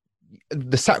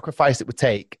the sacrifice it would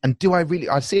take. And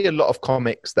I see a lot of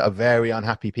comics that are very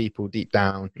unhappy people deep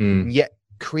down, and yet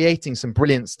creating some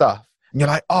brilliant stuff. And you're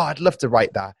like, oh, I'd love to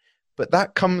write that. But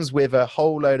that comes with a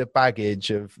whole load of baggage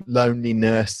of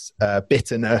loneliness,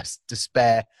 bitterness,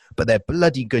 despair, but they're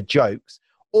bloody good jokes.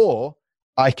 Or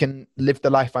I can live the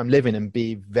life I'm living and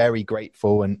be very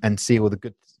grateful and see all the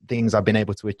good things I've been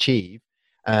able to achieve.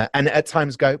 And at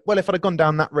times go, well, if I'd have gone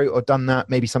down that route or done that,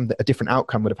 maybe a different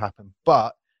outcome would have happened.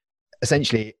 But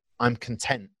essentially, I'm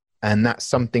content. And that's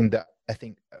something that I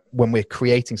think when we're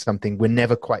creating something, we're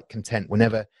never quite content. We're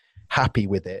never happy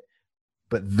with it.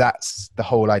 But that's the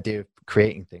whole idea of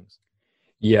creating things.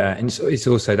 Yeah. And it's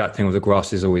also that thing of the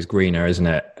grass is always greener, isn't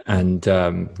it? And,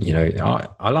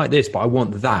 I like this, but I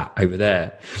want that over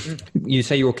there. You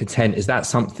say you're content. Is that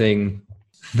something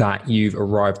that you've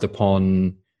arrived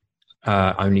upon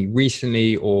only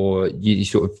recently, or you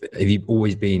have you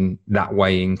always been that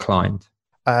way inclined?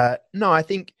 No, I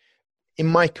think in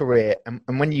my career,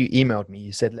 and when you emailed me,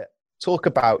 you said, look, talk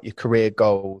about your career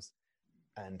goals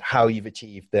and how you've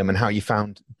achieved them and how you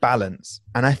found balance.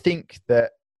 And I think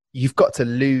that you've got to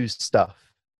lose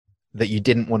stuff that you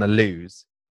didn't want to lose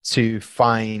to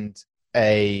find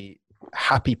a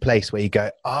happy place where you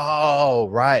go, oh,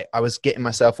 right, I was getting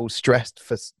myself all stressed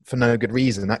for no good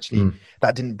reason. Actually,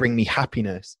 that didn't bring me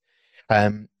happiness.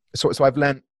 So I've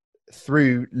learned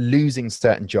through losing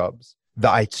certain jobs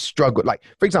that I struggled. Like,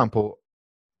 for example,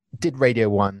 did Radio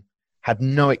 1, had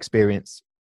no experience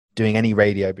doing any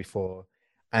radio before.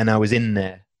 And I was in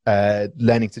there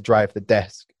learning to drive the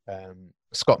desk.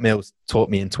 Scott Mills taught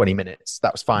me in 20 minutes.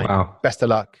 That was fine. Wow. Best of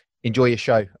luck. Enjoy your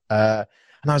show. And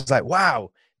I was like,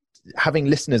 wow, having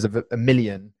listeners of a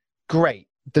million, great.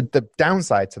 The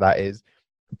downside to that is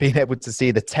being able to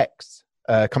see the text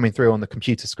coming through on the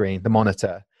computer screen, the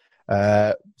monitor,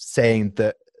 saying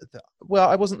that, well,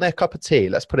 I wasn't their cup of tea.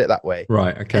 Let's put it that way.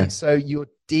 Right. Okay. And so you're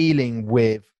dealing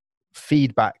with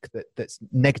feedback that's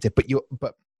negative,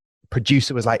 but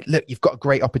producer was like, look, you've got a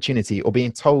great opportunity, or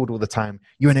being told all the time,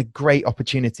 you're in a great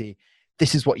opportunity.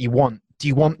 This is what you want. Do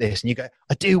you want this? And you go,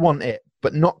 I do want it,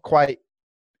 but not quite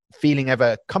feeling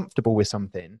ever comfortable with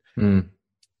something.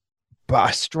 But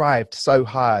I strived so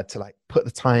hard to like put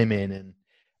the time in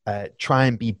and try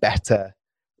and be better,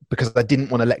 because I didn't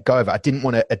want to let go of it. I didn't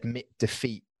want to admit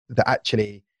defeat, that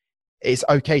actually it's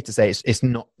okay to say it's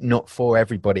not for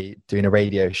everybody doing a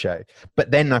radio show.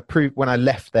 But then I proved, when I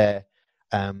left there,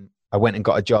 I went and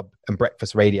got a job in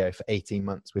breakfast radio for 18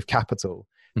 months with Capital,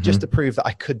 just to prove that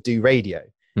I could do radio.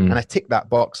 And I ticked that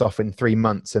box off in 3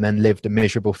 months, and then lived a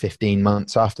miserable 15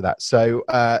 months after that. So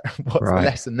what's the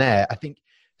lesson there? I think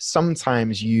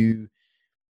sometimes I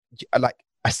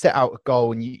set out a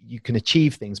goal and you can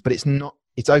achieve things, but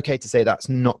it's okay to say that's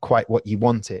not quite what you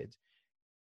wanted.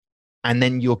 And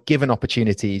then you're given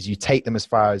opportunities, you take them as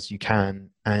far as you can,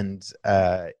 and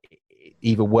it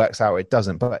either works out or it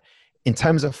doesn't. But in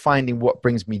terms of finding what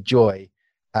brings me joy,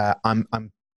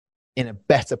 I'm in a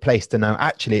better place to know,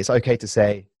 actually, it's okay to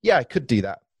say, yeah, I could do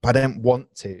that, but I don't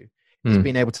want to. Just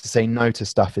being able to say no to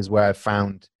stuff is where I've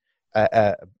found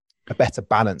a better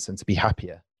balance and to be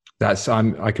happier.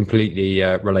 I completely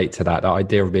relate to that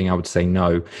idea of being able to say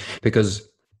no, because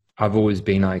I've always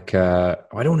been like, I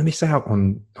don't want to miss out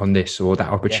on this or that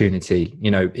opportunity.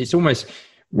 Yeah. It's almost,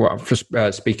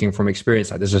 just speaking from experience,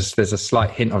 like there's a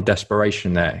slight hint of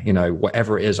desperation there.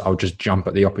 Whatever it is, I'll just jump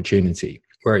at the opportunity.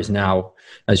 Whereas now,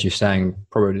 as you're saying,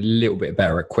 probably a little bit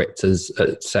better equipped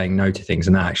at saying no to things,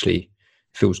 and that actually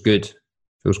feels good.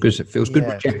 It feels good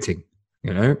rejecting,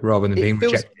 rather than being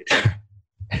rejected.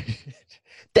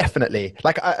 Definitely.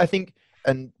 Like I think,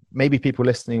 and maybe people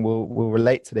listening will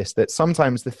relate to this, that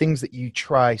sometimes the things that you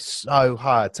try so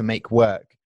hard to make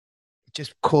work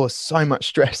just cause so much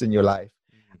stress in your life,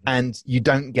 and you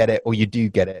don't get it, or you do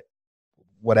get it,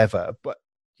 whatever. But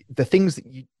the things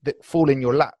that fall in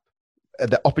your lap,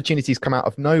 the opportunities come out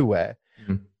of nowhere,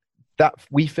 that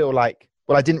we feel like,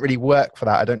 well, I didn't really work for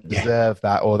that. I don't deserve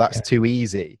that, or that's too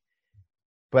easy.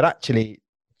 But actually,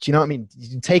 do you know what I mean?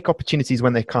 You take opportunities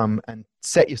when they come and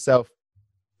set yourself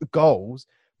goals,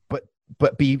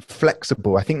 but be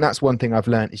flexible. I think that's one thing I've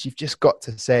learned, is you've just got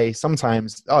to say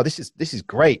sometimes, oh, this is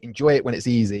great. Enjoy it when it's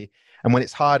easy. And when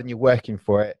it's hard and you're working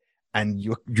for it and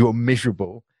you're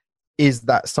miserable, is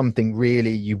that something really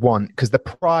you want? Because the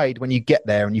pride when you get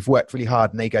there and you've worked really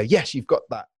hard and they go, yes, you've got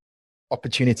that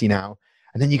opportunity now.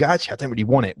 And then you go, actually, I don't really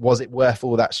want it. Was it worth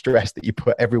all that stress that you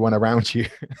put everyone around you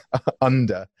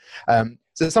under?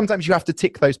 So sometimes you have to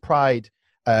tick those pride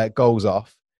goals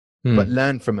off, but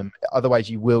learn from them. Otherwise,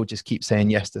 you will just keep saying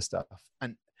yes to stuff.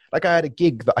 And like, I had a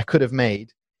gig that I could have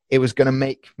made. It was going to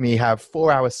make me have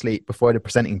 4 hours sleep before I had a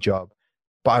presenting job.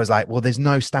 But I was like, well, there's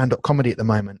no stand-up comedy at the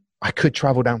moment. I could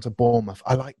travel down to Bournemouth.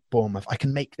 I like Bournemouth. I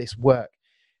can make this work.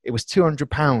 It was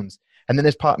 £200. And then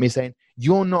there's part of me saying,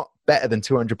 you're not better than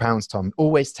 £200, Tom.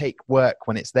 Always take work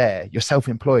when it's there. You're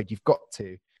self-employed. You've got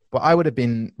to. But I would have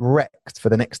been wrecked for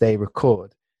the next day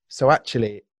record. So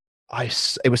actually,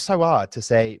 it was so hard to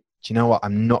say, do you know what?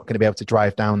 I'm not going to be able to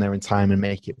drive down there in time and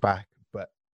make it back. But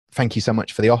thank you so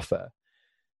much for the offer.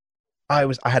 I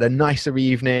had a nicer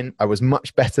evening. I was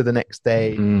much better the next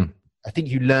day. I think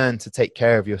you learn to take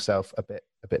care of yourself a bit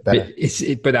better.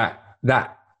 But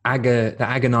that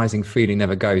agonizing feeling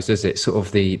never goes, does it? Sort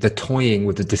of the toying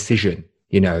with the decision,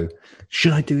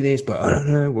 should I do this? But I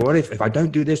don't know. What if I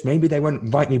don't do this, maybe they won't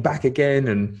invite me back again,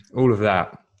 and all of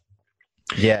that.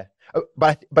 Yeah.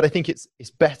 But I think it's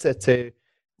better to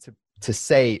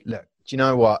say, look, do you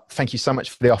know what? Thank you so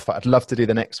much for the offer. I'd love to do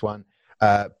the next one.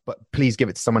 But please give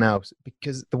it to someone else,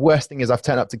 because the worst thing is I've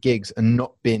turned up to gigs and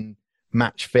not been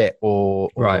match fit, or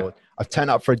I've turned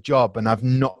up for a job and I've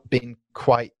not been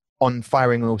quite on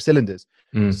firing on all cylinders.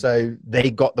 So they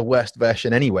got the worst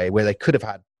version anyway, where they could have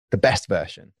had the best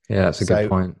version. Yeah, that's a good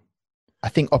point. I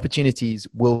think opportunities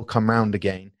will come round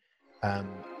again.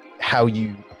 How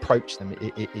you approach them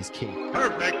is key.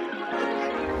 Perfect.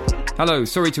 Hello,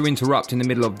 sorry to interrupt in the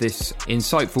middle of this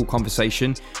insightful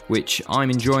conversation, which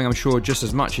I'm enjoying, I'm sure, just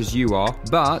as much as you are.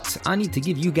 But I need to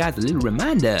give you guys a little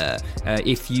reminder.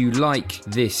 If you like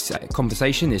this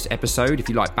conversation, this episode, if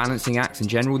you like balancing acts in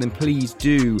general, then please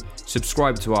do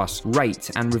subscribe to us,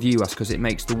 rate and review us, because it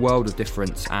makes the world of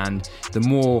difference. And the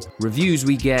more reviews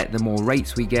we get, the more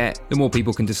rates we get, the more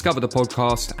people can discover the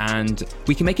podcast, and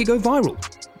we can make it go viral,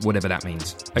 whatever that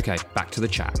means. Okay, back to the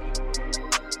chat.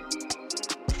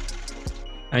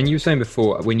 And you were saying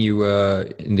before, when you were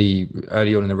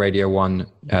early on in the Radio 1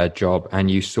 job,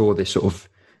 and you saw this sort of,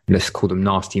 let's call them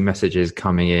nasty messages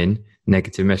coming in,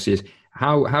 negative messages,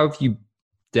 how have you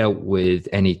dealt with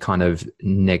any kind of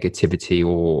negativity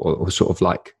or sort of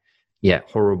like,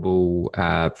 horrible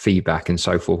feedback and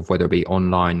so forth, whether it be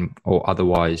online or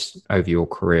otherwise over your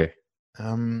career?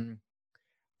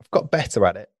 I've got better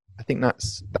at it. I think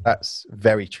that's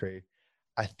very true.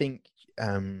 I think,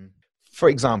 for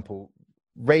example,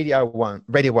 Radio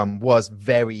 1 was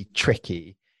very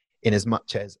tricky in as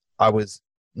much as I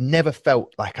never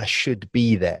felt like I should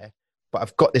be there, but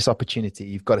I've got this opportunity.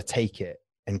 You've got to take it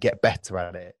and get better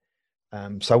at it.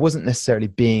 So I wasn't necessarily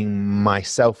being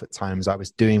myself at times. I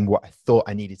was doing what I thought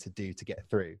I needed to do to get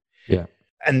through. Yeah.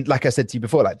 And like I said to you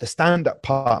before, like the stand-up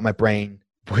part of my brain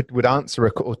would answer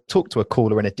or talk to a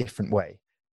caller in a different way,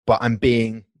 but I'm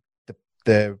being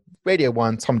the Radio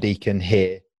 1 Tom Deacon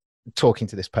here talking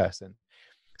to this person.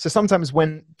 So sometimes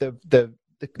when the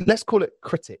let's call it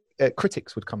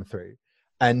critics would come through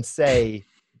and say,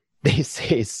 this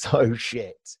is so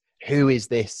shit. Who is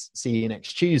this? See you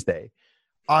next Tuesday.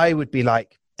 I would be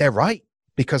like, they're right,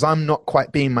 because I'm not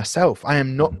quite being myself. I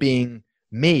am not being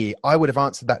me. I would have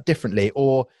answered that differently.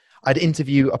 Or I'd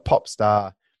interview a pop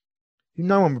star who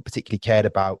no one particularly cared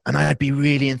about, and I'd be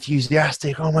really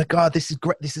enthusiastic. Oh my God, this is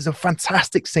great. This is a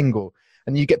fantastic single.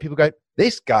 And you get people go,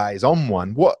 this guy's on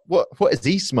one. What is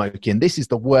he smoking? This is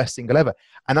the worst single ever.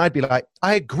 And I'd be like,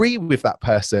 I agree with that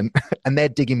person, and they're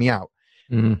digging me out.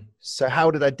 Mm. So how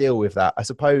did I deal with that? I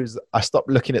suppose I stopped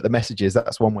looking at the messages.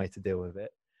 That's one way to deal with it.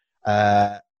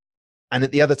 And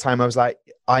at the other time, I was like,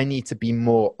 I need to be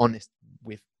more honest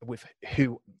with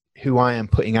who I am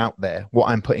putting out there, what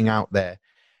I'm putting out there.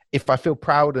 If I feel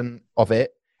proud of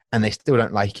it and they still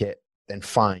don't like it, then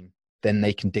fine. Then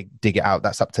they can dig it out.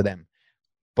 That's up to them.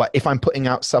 But if I'm putting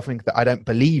out something that I don't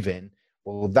believe in,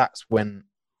 well, that's when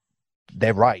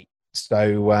they're right.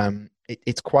 So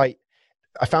it's quite,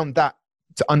 I found that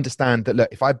to understand that, look,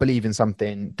 if I believe in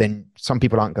something, then some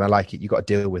people aren't going to like it. You've got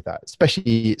to deal with that,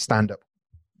 especially stand-up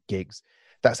gigs.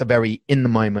 That's a very in the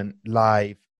moment,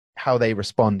 live, how they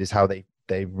respond is how they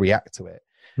react to it.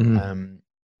 Mm.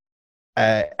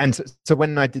 And so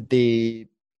when I did the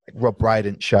Rob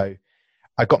Brydon show,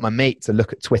 I got my mate to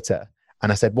look at Twitter.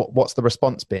 And I said, what's the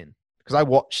response been? Because I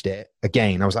watched it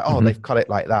again. I was like, oh, they've cut it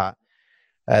like that.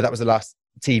 That was the last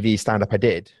TV stand-up I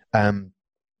did. And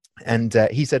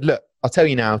he said, look, I'll tell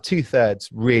you now, 2/3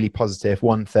 really positive,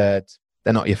 1/3,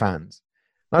 they're not your fans.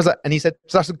 And I was like, and he said,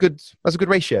 so that's a good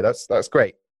ratio. That's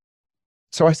great.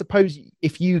 So I suppose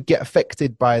if you get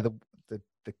affected by the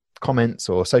comments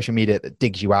or social media that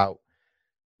digs you out,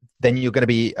 then you're going to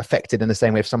be affected in the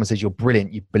same way. If someone says you're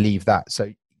brilliant, you believe that.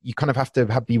 So you kind of have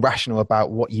to be rational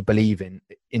about what you believe in.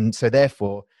 So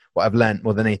therefore, what I've learned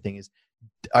more than anything is,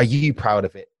 are you proud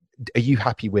of it? Are you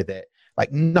happy with it?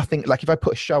 Like nothing, like if I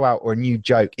put a show out or a new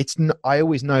joke, I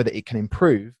always know that it can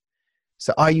improve.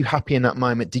 So are you happy in that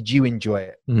moment? Did you enjoy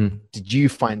it? Mm. Did you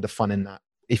find the fun in that?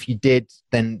 If you did,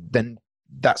 then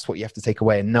that's what you have to take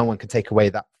away, and no one can take away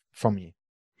that from you.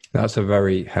 That's a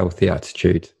very healthy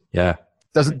attitude. Yeah.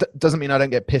 Doesn't mean I don't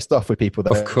get pissed off with people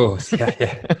though. Of course. Yeah.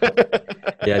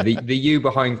 Yeah. The you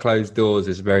behind closed doors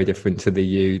is very different to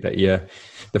the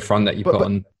front that you put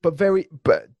on.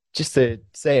 But just to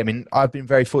say, I mean, I've been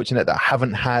very fortunate that I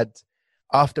haven't had,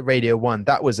 after Radio 1,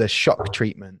 that was a shock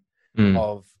treatment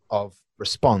of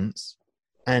response.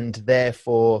 And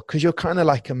therefore, because you're kind of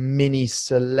like a mini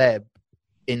celeb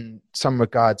in some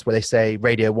regards, where they say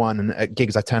Radio 1, and at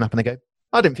gigs I turn up and they go,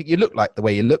 I didn't think you looked like the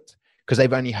way you looked, because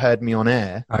they've only heard me on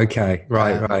air. Okay,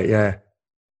 right, yeah.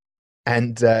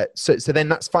 And so then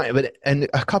that's fine. But and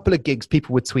a couple of gigs,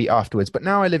 people would tweet afterwards. But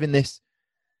now I live in this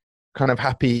kind of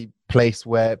happy place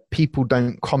where people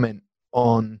don't comment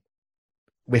on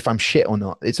if I'm shit or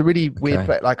not. It's a really weird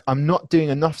place. Like, I'm not doing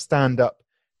enough stand-up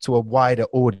to a wider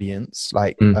audience,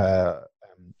 like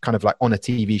kind of like on a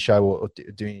TV show or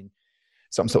doing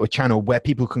some sort of channel where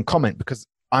people can comment, because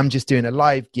I'm just doing a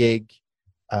live gig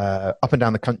up and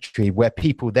down the country where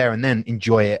people there and then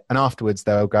enjoy it, and afterwards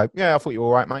they'll go, yeah, I thought you were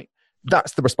all right, mate.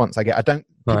 That's the response I get.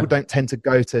 People don't tend to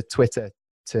go to Twitter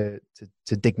to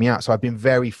dig me out. So I've been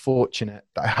very fortunate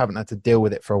that I haven't had to deal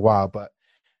with it for a while, but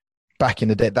back in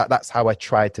the day, that's how I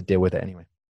tried to deal with it anyway.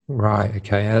 Right.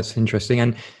 Okay. That's interesting.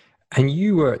 And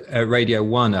you were at Radio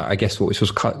 1, I guess, which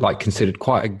was considered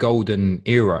quite a golden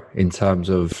era in terms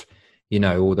of,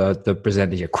 all the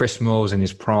presenters, Chris Moyles in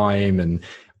his prime. And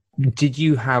did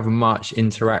you have much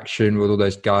interaction with all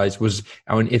those guys?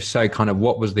 If so, kind of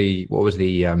what was the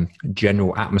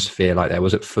general atmosphere like there?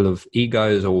 Was it full of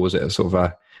egos, or was it a sort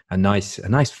of a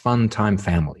nice fun time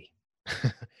family?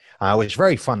 It was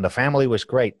very fun. The family was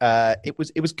great. It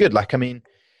was good. Like, I mean,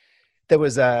 there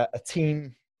was a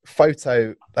team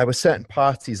photo. There were certain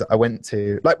parties that I went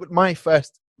to. Like, my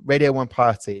first Radio 1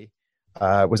 party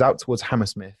was out towards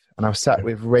Hammersmith, and I was sat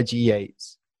with Reggie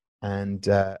Yates and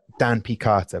Dan P.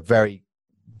 Carter, very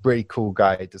cool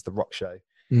guy, does the rock show.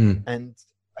 And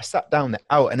I sat down there,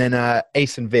 and then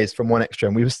Ace and Viz from One Extra,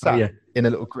 and we were sat in a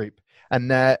little group, and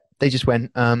they just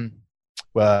went,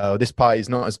 well, this party is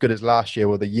not as good as last year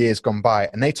or the years gone by.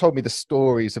 And they told me the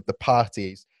stories of the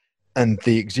parties and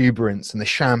the exuberance and the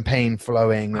champagne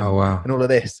flowing and all of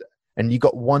this. And you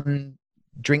got one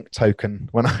drink token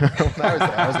when I was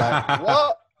there. I was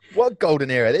like, what golden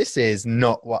era? This is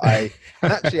not what and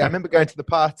actually, I remember going to the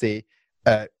party,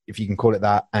 if you can call it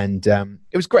that. And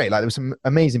it was great. Like, there were some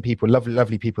amazing people,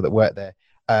 lovely people that worked there.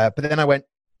 But then I went,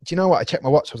 do you know what? I checked my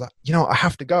watch. I was like, I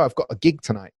have to go. I've got a gig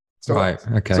tonight. So,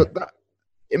 okay. So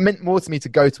it meant more to me to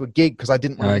go to a gig, because I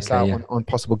didn't want to miss out on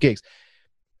possible gigs.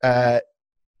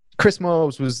 Chris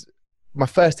Moyles was my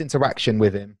first interaction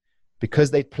with him,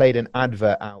 because they'd played an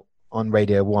advert out on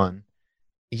Radio 1.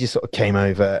 He just sort of came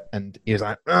over and he was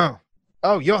like,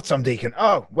 oh, you're Tom Deacon.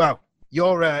 Oh, well,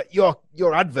 your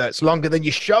advert's longer than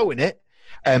your show in it.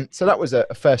 So that was a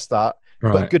first start,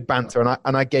 but good banter.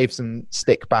 And I gave some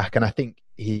stick back, and I think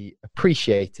he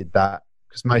appreciated that,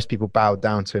 because most people bowed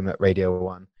down to him at Radio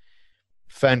 1.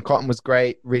 Fern Cotton was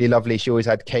great, really lovely. She always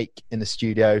had cake in the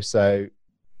studio. So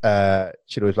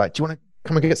she'd always like, do you want to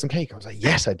come and get some cake? I was like,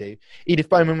 yes, I do. Edith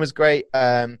Bowman was great.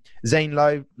 Zane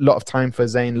Lowe, a lot of time for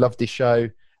Zane. Loved his show.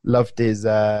 Loved his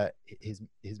kind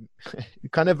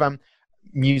of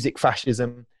music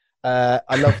fascism. I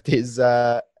loved his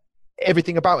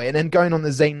everything about it. And then going on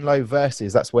the Zane Lowe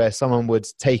verses, that's where someone would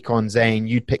take on Zane.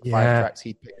 You'd pick 5 tracks,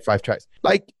 he'd pick 5 tracks.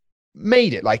 Like,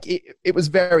 made it like it was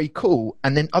very cool.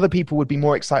 And then other people would be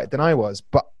more excited than I was,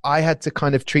 but I had to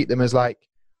kind of treat them as like,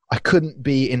 I couldn't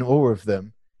be in awe of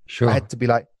them. Sure. I had to be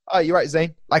like, oh, you're right,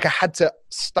 Zane. Like, I had to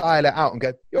style it out and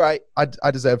go, you're right,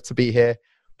 I deserve to be here.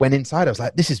 When inside I was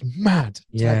like, this is mad.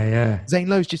 Zane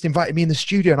Lowe's just invited me in the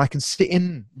studio and I can sit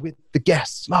in with the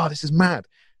guests. Oh, this is mad.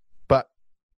 But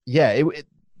yeah,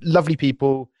 lovely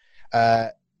people.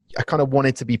 I kind of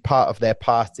wanted to be part of their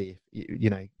party,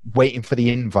 waiting for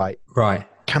the invite. Right.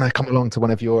 Can I come along to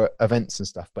one of your events and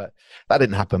stuff? But that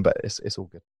didn't happen, but it's all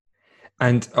good.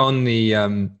 And on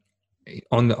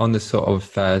the sort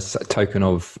of token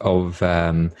of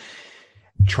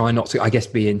try not to, I guess,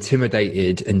 be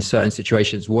intimidated in certain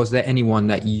situations, was there anyone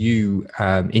that you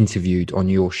interviewed on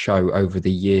your show over the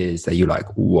years that you're like,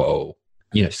 whoa,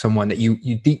 someone that you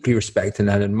deeply respected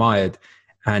and admired?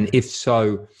 And if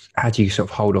so, how do you sort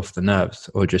of hold off the nerves,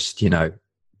 or just,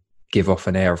 give off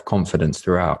an air of confidence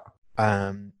throughout?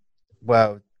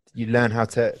 Well, you learn how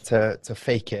to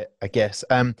fake it, I guess.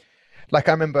 Like,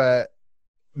 I remember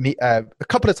a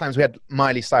couple of times we had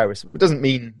Miley Cyrus. It doesn't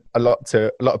mean a lot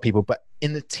to a lot of people, but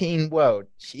in the teen world,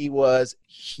 she was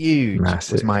huge.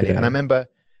 Massive, was Miley. Yeah. And I remember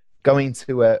going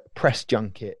to a press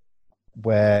junket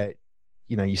where,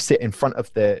 you sit in front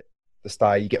of the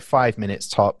star, you get 5 minutes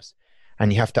tops,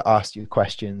 and you have to ask you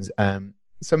questions.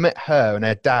 So I met her and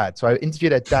her dad. So I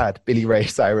interviewed her dad, Billy Ray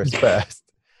Cyrus, first.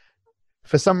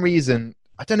 For some reason,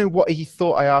 I don't know what he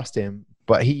thought I asked him,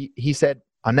 but he said,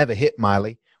 "I never hit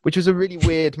Miley," which was a really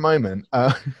weird moment.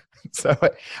 So I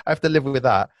have to live with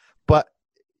that. But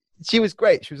she was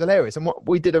great. She was hilarious. And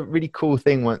we did a really cool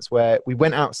thing once where we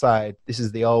went outside. This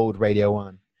is the old Radio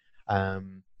 1.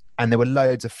 And there were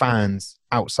loads of fans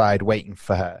outside waiting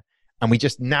for her. And we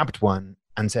just nabbed one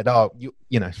and said, "Oh,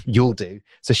 you'll do."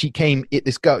 So she came,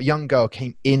 young girl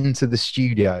came into the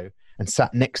studio and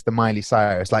sat next to Miley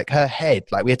Cyrus. Like her head,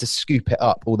 like we had to scoop it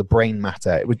up, all the brain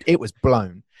matter. It was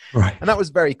blown. Right. And that was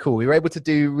very cool. We were able to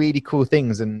do really cool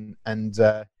things. And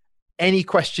any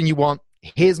question you want,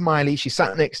 here's Miley. She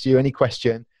sat next to you. Any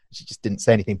question. She just didn't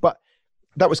say anything. But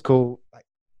that was cool. Like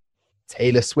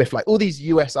Taylor Swift, like all these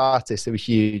US artists that were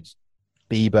huge,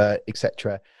 Bieber,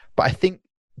 etc. But I think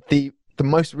the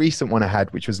most recent one I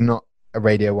had, which was not a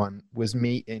Radio 1, was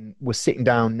sitting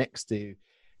down next to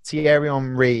Thierry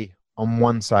Henry on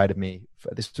one side of me.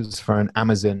 This was for an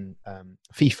Amazon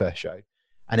FIFA show.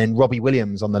 And then Robbie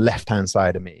Williams on the left-hand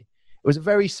side of me. It was a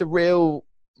very surreal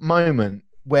moment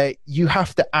where you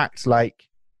have to act like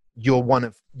you're one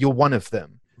of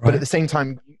them. Right. But at the same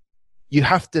time, you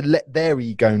have to let their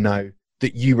ego know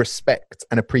that you respect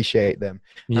and appreciate them.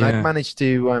 Yeah. And I managed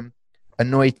to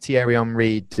annoy Thierry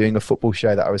Henry doing a football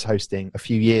show that I was hosting a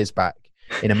few years back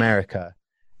in America.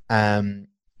 And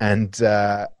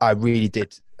I really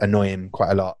did annoy him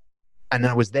quite a lot. And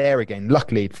I was there again.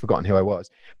 Luckily, I'd forgotten who I was.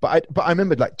 But I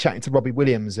remembered like chatting to Robbie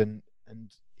Williams and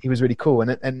he was really cool.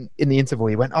 And in the interval,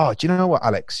 he went, "Oh, do you know what,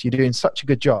 Alex? You're doing such a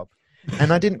good job."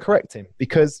 And I didn't correct him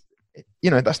because,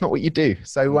 that's not what you do.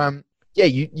 So,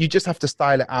 you just have to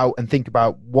style it out and think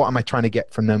about, what am I trying to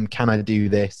get from them? Can I do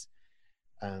this?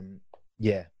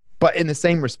 But in the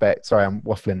same respect, sorry, I'm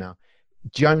waffling now.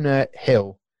 Jonah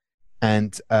Hill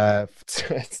and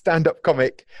stand-up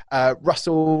comic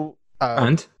Russell.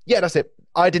 And? Yeah, that's it.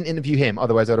 I didn't interview him,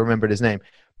 otherwise I'd remembered his name.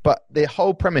 But the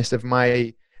whole premise of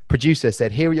my producer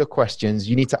said, "Here are your questions.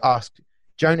 You need to ask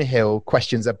Jonah Hill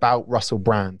questions about Russell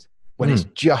Brand," when it's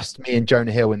just me and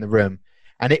Jonah Hill in the room.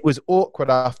 And it was awkward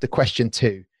after question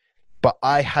 2, but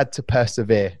I had to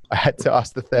persevere. I had to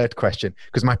ask the third question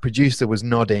because my producer was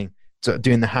nodding, sort of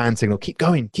doing the hand signal, keep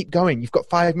going. You've got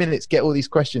 5 minutes, get all these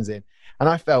questions in. And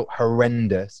I felt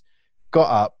horrendous, got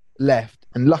up, left.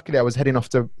 And luckily I was heading off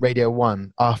to Radio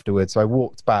 1 afterwards. So I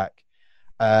walked back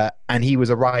and he was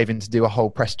arriving to do a whole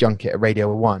press junket at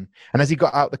Radio 1. And as he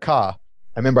got out the car,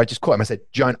 I remember I just caught him. I said,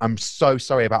 "John, I'm so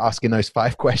sorry about asking those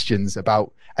 5 questions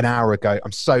about an hour ago.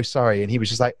 I'm so sorry." And he was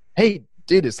just like, "Hey,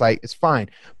 dude, it's fine."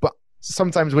 But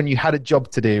sometimes when you had a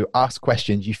job to do, ask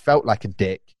questions, you felt like a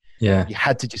dick. Yeah. You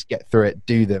had to just get through it,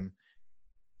 do them.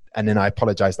 And then I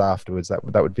apologized afterwards. That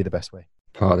would be the best way.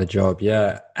 Part of the job,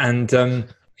 yeah. And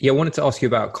I wanted to ask you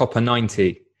about Copper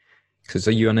 90. Because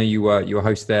I know you were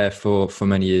host there for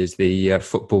many years, the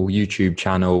football YouTube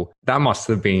channel. That must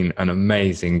have been an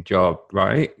amazing job,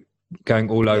 right? Going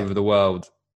all over the world,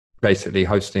 basically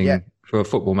hosting for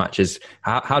football matches.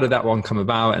 How did that one come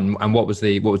about, and what was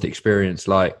the experience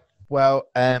like? Well,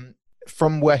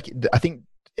 from working, I think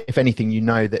if anything,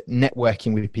 that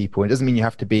networking with people, it doesn't mean you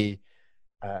have to be,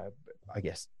 I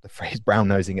guess the phrase brown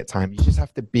nosing at times. You just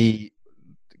have to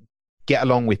get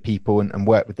along with people and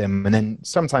work with them. And then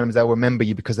sometimes they'll remember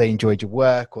you because they enjoyed your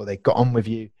work or they got on with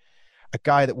you. A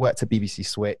guy that worked at BBC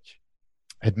Switch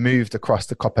had moved across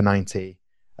to Copper 90,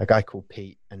 a guy called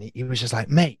Pete. And he was just like,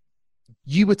 "Mate,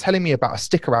 you were telling me about a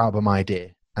sticker album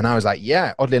idea." And I was like,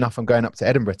 "Yeah, oddly enough, I'm going up to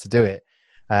Edinburgh to do it."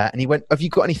 And he went, "Have you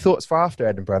got any thoughts for after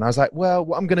Edinburgh?" And I was like, "Well,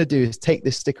 what I'm going to do is take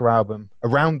this sticker album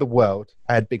around the world."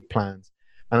 I had big plans.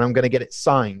 And I'm going to get it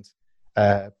signed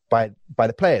by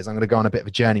the players. I'm going to go on a bit of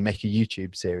a journey, make a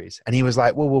YouTube series. And he was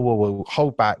like, whoa,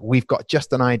 hold back. We've got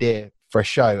just an idea for a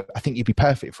show. I think you'd be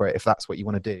perfect for it if that's what you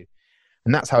want to do.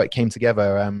 And that's how it came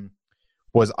together.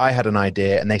 Was I had an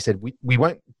idea and they said, we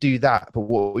won't do that, but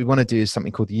what we want to do is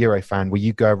something called the Eurofan, where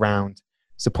you go around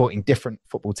supporting different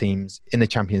football teams in the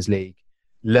Champions League,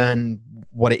 learn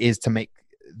what it is to make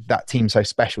that team so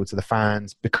special to the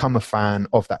fans, become a fan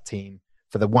of that team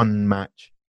for the one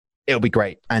match. It'll be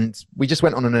great. And we just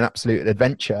went on an absolute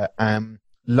adventure,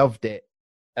 loved it.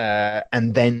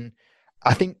 And then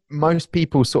I think most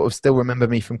people sort of still remember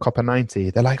me from Copper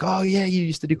 90. They're like, "Oh yeah, you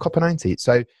used to do Copper 90.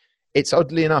 So it's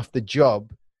oddly enough the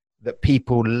job that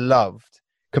people loved.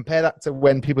 Compare that to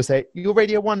when people say, "Your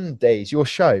Radio 1 days, your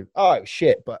show." Oh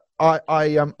shit. But I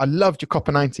loved your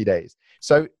Copper 90 days.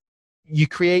 So you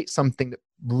create something that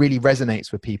really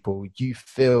resonates with people. You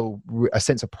feel a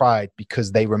sense of pride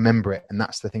because they remember it, and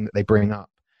that's the thing that they bring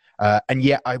up. And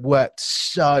yet I worked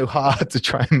so hard to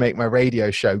try and make my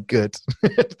radio show good.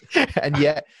 And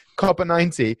yet Copper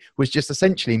 90 was just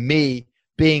essentially me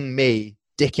being me,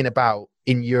 dicking about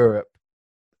in Europe,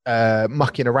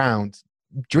 mucking around,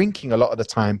 drinking a lot of the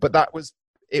time. But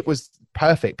it was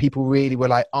perfect. People really were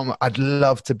like, oh, I'd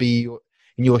love to be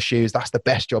in your shoes. That's the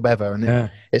best job ever.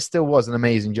 And it still was an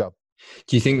amazing job.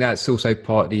 Do you think that's also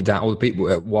partly that, or the people,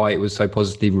 why it was so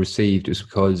positively received was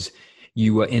because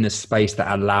you were in a space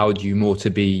that allowed you more to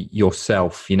be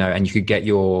yourself, you know, and you could get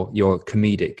your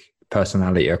comedic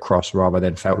personality across rather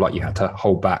than felt like you had to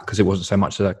hold back because it wasn't so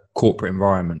much a corporate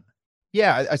environment?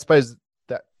 Yeah, I suppose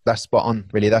that's spot on,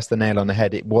 really. That's the nail on the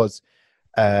head. It was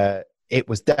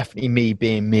definitely me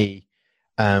being me.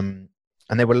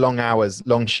 And there were long hours,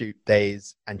 long shoot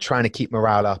days, and trying to keep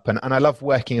morale up. And I love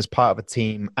working as part of a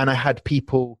team. And I had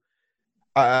people,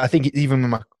 I think even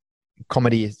with my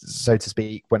comedy, so to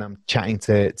speak, when I'm chatting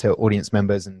to audience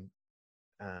members and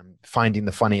finding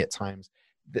the funny at times,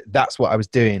 that's what I was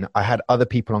doing. I had other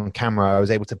people on camera. I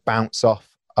was able to bounce off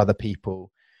other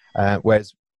people.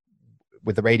 Whereas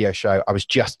with the radio show, I was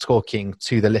just talking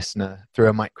to the listener through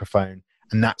a microphone.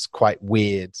 And that's quite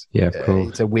weird. Yeah, cool.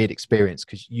 It's a weird experience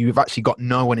because you've actually got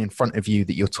no one in front of you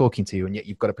that you're talking to, and yet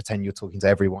you've got to pretend you're talking to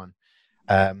everyone.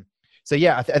 So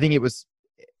yeah, I think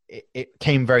it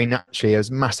came very naturally. I was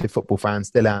a massive football fan,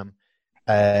 still am,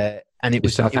 and it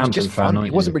was just fun.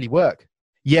 It wasn't really work.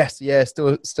 Yes, yeah,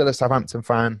 still a Southampton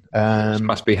fan.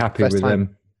 Must be happy with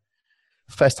them.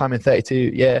 First time in 32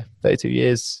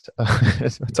 years,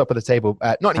 top of the table.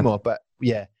 Not anymore, but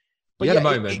yeah. But you had a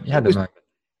moment.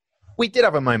 We did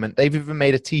have a moment. They've even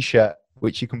made a T-shirt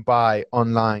which you can buy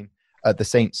online at the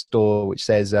Saints store, which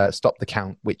says "Stop the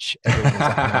Count," which everyone is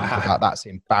about. That's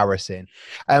embarrassing.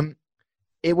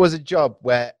 It was a job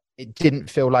where it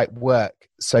didn't feel like work.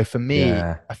 So for me,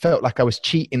 I felt like I was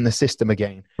cheating the system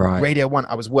again. Right. Radio 1,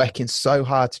 I was working so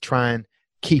hard to try and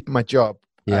keep my job.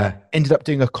 Ended up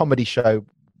doing a comedy show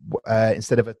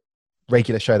instead of a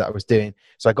regular show that I was doing.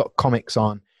 So I got comics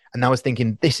on, and I was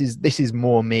thinking, this is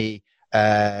more me.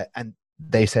 And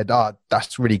they said,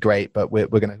 that's really great, but we're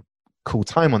going to call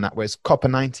time on that. Whereas Copper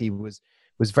 90 was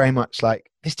very much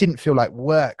like, this didn't feel like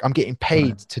work. I'm getting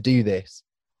paid to do this.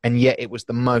 And yet it was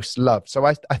the most loved. So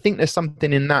I think there's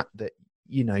something in that,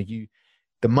 you know,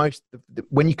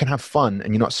 when you can have fun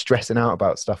and you're not stressing out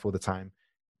about stuff all the time,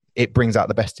 it brings out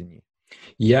the best in you.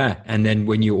 Yeah. And then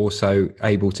when you're also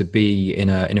able to be in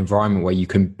an environment where you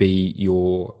can be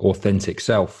your authentic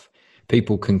self,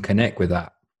 people can connect with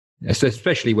that. So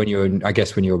especially when you're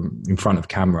in front of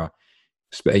camera,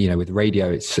 you know, with radio,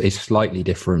 it's slightly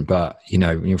different, but you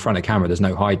know, when you're in front of camera, there's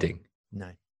no hiding.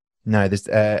 No, there's,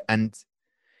 and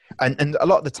a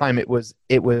lot of the time it was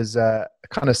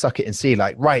kind of suck it and see,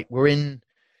 like, right, we're in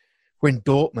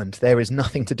Dortmund. There is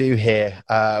nothing to do here.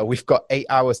 We've got 8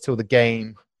 hours till the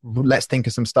game. Let's think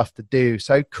of some stuff to do.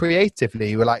 So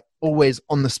creatively, we're like always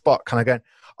on the spot, kind of going,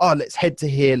 let's head to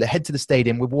here, let's head to the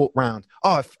stadium, we'll walk round.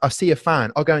 I see a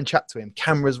fan, I'll go and chat to him.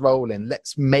 Cameras rolling,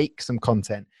 let's make some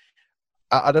content.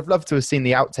 I'd have loved to have seen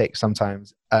the outtakes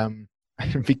sometimes,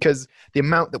 because the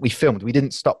amount that we filmed, we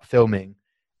didn't stop filming.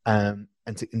 And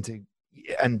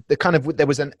the kind of, there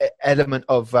was an element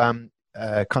of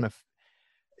kind of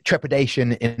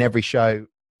trepidation in every show.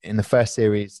 In the first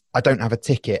series, I don't have a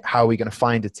ticket. How are we going to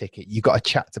find a ticket? You got to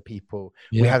chat to people.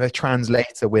 We have a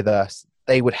translator with us.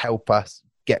 They would help us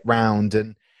get round,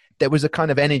 and there was a kind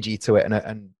of energy to it,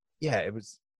 and it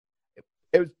was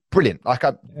brilliant. Like,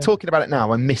 I'm talking about it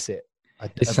now, I miss it.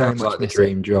 It sounds like the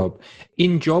dream job.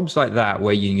 In jobs like that,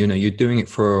 where you know you're doing it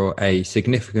for a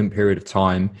significant period of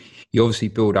time, you obviously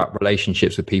build up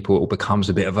relationships with people. It becomes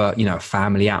a bit of a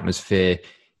family atmosphere.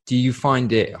 Do you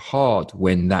find it hard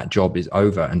when that job is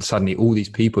over and suddenly all these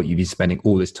people you've been spending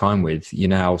all this time with, you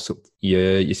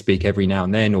you speak every now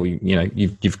and then, or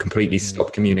you've completely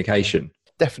stopped communication?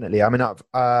 Definitely. I mean,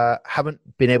 I haven't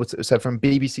been able to. So from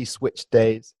BBC Switch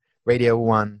days, Radio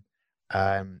 1,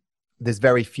 there's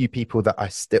very few people that I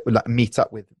still meet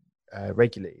up with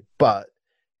regularly, but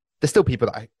there's still people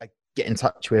that I get in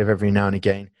touch with every now and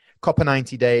again. Copper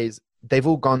 90 days, they've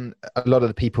all gone. A lot of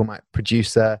the people, my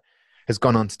producer has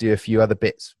gone on to do a few other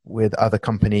bits with other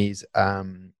companies.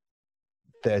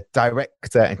 The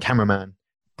director and cameraman,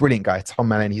 brilliant guy, Tom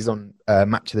Mellon, he's on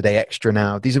Match of the Day Extra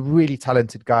now. These are really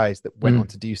talented guys that went on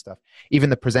to do stuff.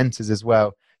 Even the presenters as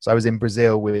well. So I was in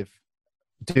Brazil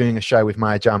doing a show with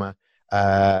Maya Jama,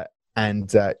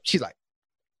 and she's like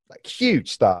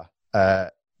huge star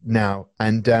now.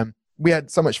 And we had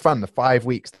so much fun the 5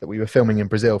 weeks that we were filming in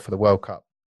Brazil for the World Cup.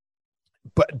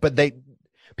 But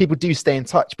people do stay in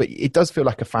touch, but it does feel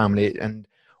like a family. And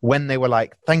when they were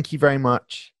like, thank you very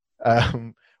much,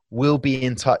 We'll be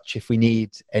in touch if we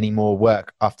need any more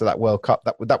work after that World Cup.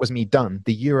 That was me done.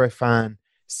 The Eurofan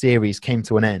series came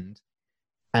to an end.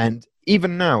 And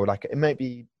even now, like, it may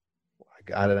be,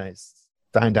 I don't know, it's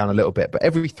down a little bit, but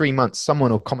every 3 months,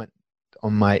 someone will comment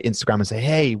on my Instagram and say,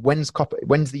 hey, when's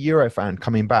the Eurofan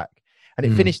coming back? And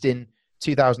it finished in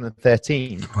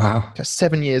 2013. Wow. Just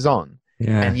 7 years on.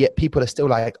 Yeah. And yet people are still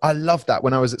like, I love that.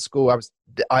 When I was at school,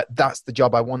 that's the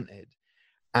job I wanted.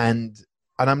 And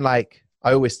I'm like,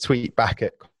 I always tweet back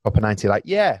at Copper 90, like,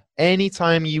 yeah,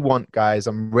 anytime you want, guys,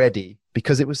 I'm ready,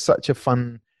 because it was such a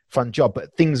fun job.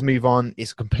 But things move on.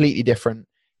 It's a completely different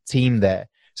team there.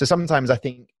 So sometimes I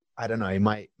think, I don't know, in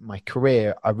my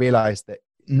career, I realized that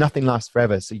nothing lasts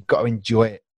forever. So you've got to enjoy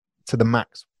it to the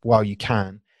max while you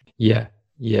can. Yeah.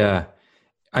 Yeah.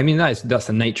 I mean, that's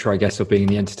the nature, I guess, of being in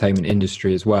the entertainment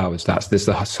industry as well, is there's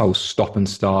the whole stop and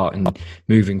start and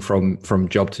moving from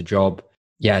job to job.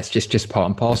 Yeah, it's just part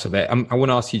and parcel of it. I want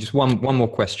to ask you just one more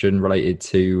question related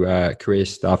to career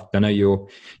stuff. I know you're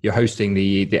hosting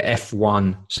the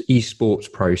F1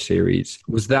 Esports Pro Series.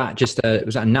 Was that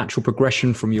a natural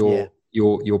progression from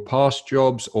your past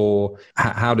jobs, or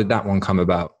how did that one come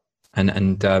about?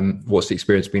 And what's the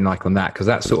experience been like on that? Because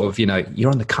that's sort of,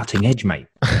 you're on the cutting edge, mate.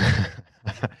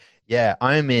 Yeah,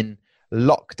 I'm in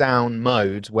lockdown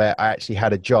mode where I actually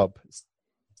had a job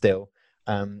still,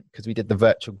 because we did the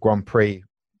virtual Grand Prix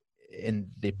in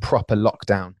the proper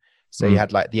lockdown. So you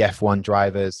had like the F1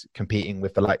 drivers competing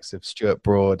with the likes of Stuart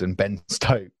Broad and Ben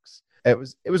Stokes. It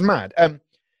was mad.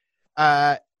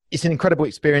 It's an incredible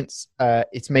experience.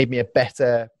 It's made me a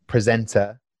better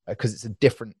presenter, because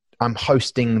I'm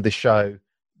hosting the show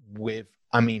with,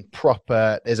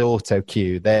 proper, there's auto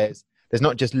cue. There's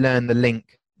not just learn the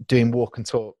link, doing walk and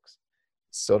talks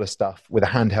sort of stuff with a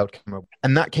handheld camera.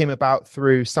 And that came about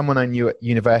through someone I knew at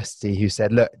university who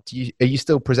said, look, are you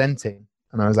still presenting?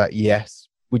 And I was like, yes.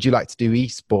 Would you like to do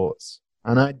esports?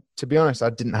 And to be honest,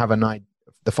 I didn't have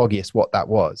the foggiest what that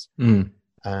was. So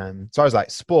I was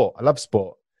like, sport. I love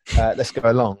sport. Let's go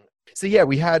along. So yeah,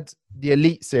 we had the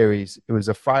Elite Series. It was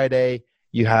a Friday.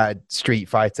 You had Street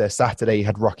Fighter. Saturday, you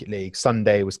had Rocket League.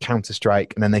 Sunday was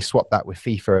Counter-Strike. And then they swapped that with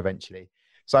FIFA eventually.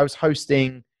 So I was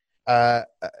hosting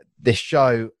this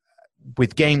show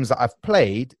with games that I've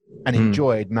played and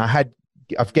enjoyed. And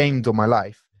I've gamed all my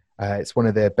life. It's one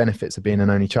of the benefits of being an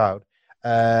only child.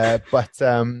 Not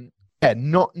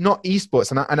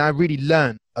esports. And I really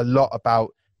learned a lot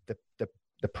about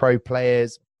the pro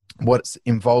players, what's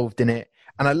involved in it.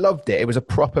 And I loved it. It was a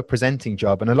proper presenting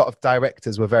job. And a lot of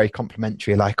directors were very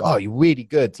complimentary, like, oh, you're really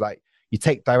good. Like, you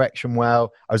take direction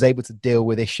well. I was able to deal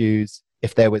with issues.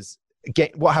 If there was,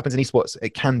 what happens in esports,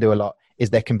 it can do a lot,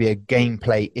 is there can be a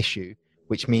gameplay issue,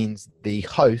 which means the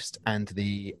host and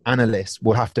the analyst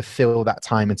will have to fill that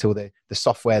time until the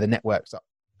software, the network's up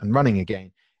and running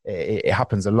again. It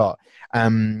happens a lot.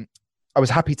 I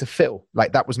was happy to fill.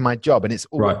 Like, that was my job. And it's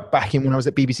all right. Back in when I was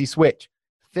at BBC Switch.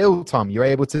 Phil, Tom, you're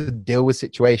able to deal with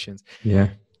situations. Yeah.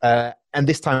 And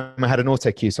this time I had an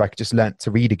auto cue, so I could just learn to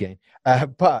read again.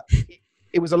 But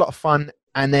it was a lot of fun.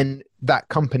 And then that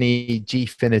company,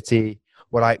 Gfinity,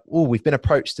 were like, oh, we've been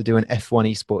approached to do an F1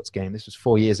 esports game. This was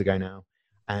 4 years ago now.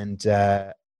 And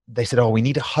they said, oh, we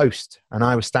need a host. And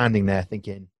I was standing there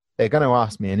thinking, they're going to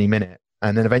ask me any minute.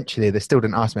 And then eventually they still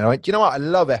didn't ask me. I went, do you know what? I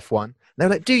love F1. And they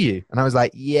were like, do you? And I was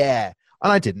like, yeah.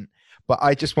 And I didn't. But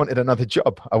I just wanted another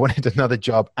job. And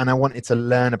I wanted to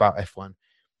learn about F1.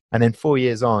 And then 4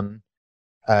 years on,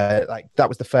 that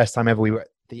was the first time ever we were at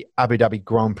the Abu Dhabi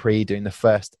Grand Prix doing the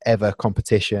first ever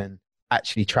competition,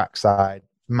 actually trackside,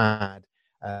 mad.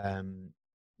 And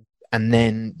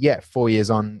then, 4 years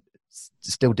on,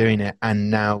 still doing it.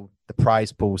 And now the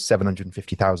prize pool is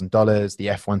 $750,000. The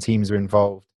F1 teams are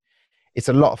involved. It's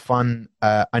a lot of fun.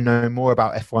 I know more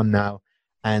about F1 now.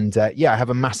 And I have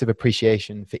a massive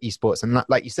appreciation for esports. And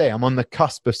like you say, I'm on the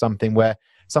cusp of something where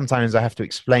sometimes I have to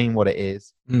explain what it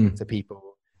is to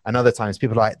people. And other times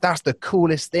people are like, that's the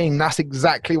coolest thing. That's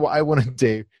exactly what I want to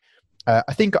do.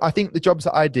 I think the jobs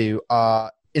that I do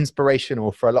are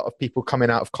inspirational for a lot of people coming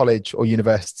out of college or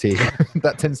university.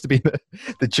 That tends to be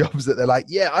the jobs that they're like,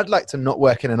 yeah, I'd like to not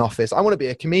work in an office. I want to be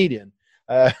a comedian.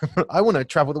 I want to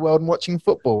travel the world and watching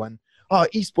football. And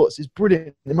esports is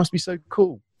brilliant. It must be so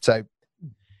cool. So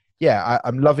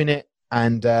I'm loving it.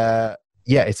 And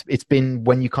it's been,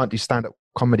 when you can't do stand-up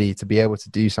comedy, to be able to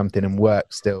do something and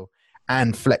work still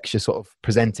and flex your sort of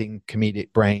presenting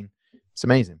comedic brain. It's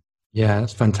amazing. Yeah,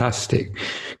 that's fantastic.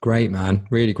 Great, man.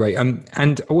 Really great. And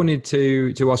I wanted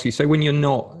to ask you, so when you're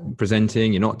not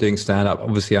presenting, you're not doing stand-up,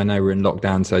 obviously I know we're in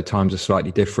lockdown, so times are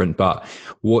slightly different, but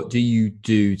what do you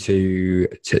do to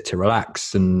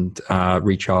relax and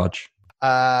recharge?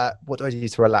 What do I do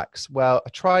to relax? Well, I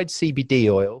tried CBD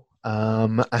oil.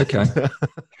 Okay.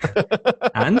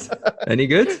 And any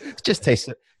good? Just taste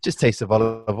of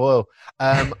olive oil.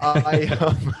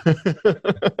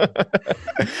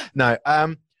 No.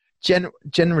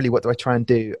 Generally, what do I try and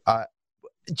do?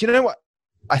 Do you know what?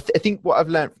 I think what I've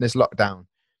learned from this lockdown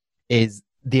is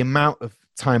the amount of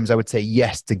times I would say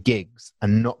yes to gigs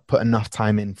and not put enough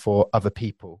time in for other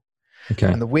people.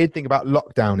 Okay. And the weird thing about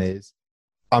lockdown is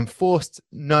I'm forced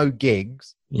no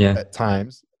gigs at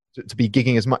times to be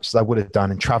gigging as much as I would have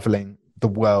done and traveling the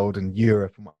world and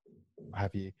Europe and what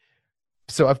have you.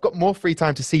 So I've got more free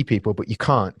time to see people, but you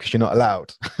can't because you're not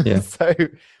allowed. Yeah. So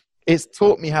it's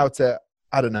taught me how to,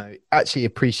 I don't know, actually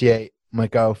appreciate my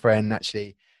girlfriend,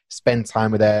 actually spend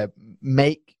time with her,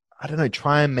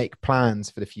 try and make plans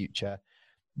for the future.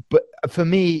 But for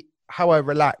me, how I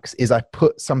relax is I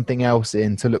put something else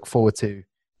in to look forward to.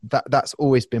 That's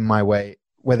always been my way,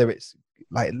 whether it's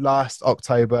like last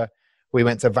October, we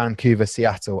went to Vancouver,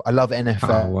 Seattle. I love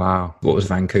NFL. Oh, wow. What was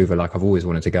Vancouver like? I've always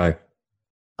wanted to go.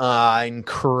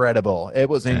 Incredible. It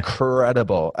was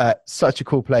incredible. Such a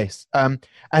cool place.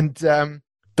 The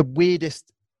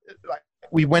weirdest, like,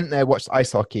 we went there, watched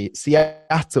ice hockey.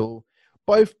 Seattle,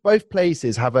 both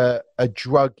places have a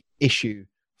drug issue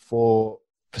for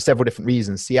several different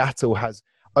reasons. Seattle has,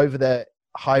 over the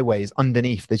highways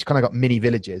underneath, they've kind of got mini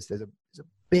villages. There's a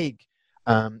big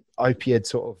opioid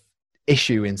sort of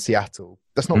issue in Seattle.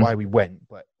 That's not why we went,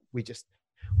 but we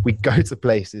go to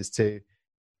places to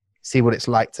see what it's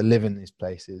like to live in these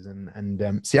places.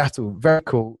 And Seattle, very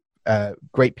cool,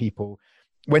 great people.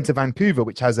 Went to Vancouver,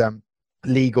 which has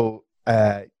legal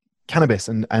cannabis,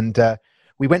 and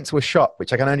we went to a shop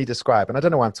which I can only describe, and I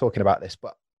don't know why I'm talking about this,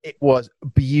 but it was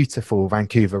beautiful.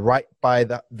 Vancouver, right by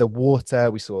the water.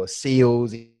 We saw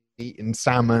seals eating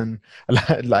salmon.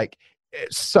 Like,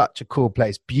 it's such a cool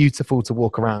place, beautiful to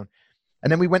walk around.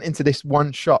 And then we went into this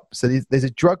one shop. So there's a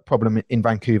drug problem in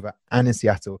Vancouver and in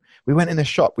Seattle. We went in a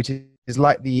shop which is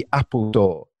like the Apple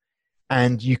Store,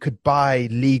 and you could buy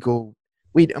legal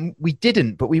weed. And we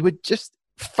didn't, but we were just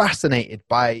fascinated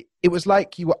by. It was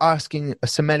like you were asking a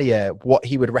sommelier what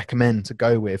he would recommend to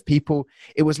go with. People,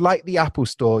 it was like the Apple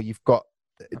Store. You've got.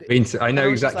 I know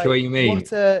exactly what you mean.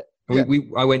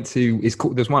 I went to, it's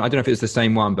called, there's one, I don't know if it's the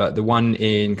same one, but the one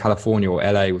in California or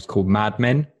LA was called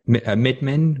Midmen,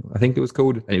 I think it was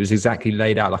called. And it was exactly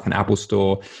laid out like an Apple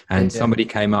Store. And somebody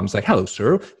came up and was like, "Hello,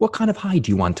 sir, what kind of high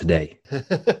do you want today?"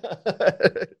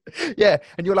 Yeah.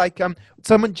 And you're like,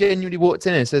 someone genuinely walked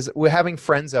in and says, "We're having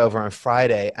friends over on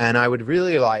Friday, and I would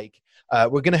really like,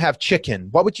 we're going to have chicken.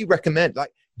 What would you recommend?"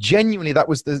 Like, genuinely, that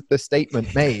was the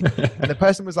statement made. And the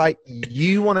person was like,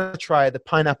 "You want to try the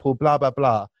pineapple, blah, blah,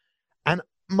 blah." And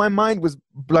my mind was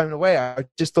blown away. I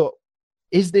just thought,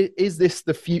 is this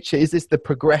the future? Is this the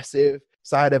progressive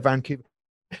side of Vancouver?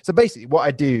 So basically what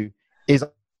I do is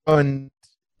go and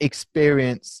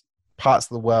experience parts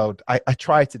of the world. I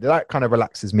try to do that. Kind of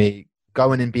relaxes me.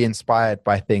 Go in and be inspired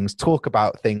by things, talk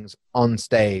about things on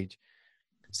stage.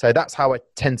 So that's how I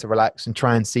tend to relax and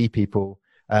try and see people.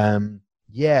 I'm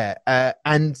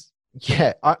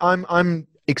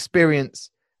experience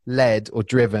led or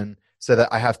driven, so that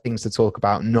I have things to talk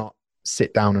about, not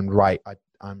sit down and write.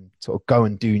 I'm sort of go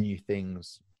and do new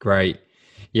things. Great.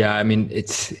 Yeah, I mean,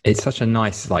 it's such a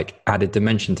nice like added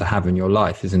dimension to have in your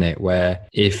life, isn't it? Where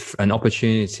if an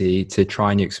opportunity to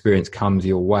try a new experience comes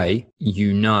your way,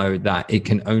 you know that it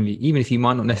can only, even if you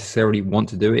might not necessarily want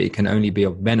to do it, it can only be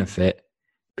of benefit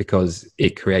because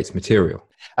it creates material.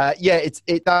 That's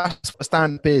what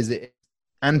stand-up is,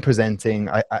 and presenting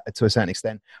to a certain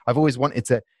extent. I've always wanted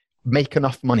to make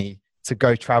enough money to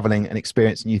go traveling and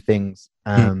experience new things.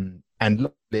 And,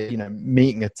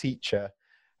 meeting a teacher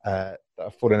that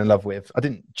I've fallen in love with. I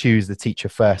didn't choose the teacher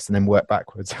first and then work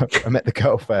backwards. I met the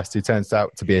girl first who turns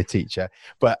out to be a teacher.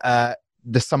 But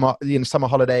the summer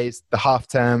holidays, the half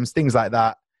terms, things like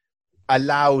that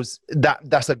allows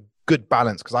that's a good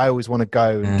balance, because I always want to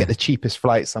go and get the cheapest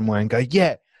flight somewhere and go,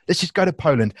 let's just go to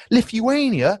Poland.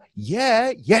 Lithuania?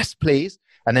 Yes, please.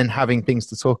 And then having things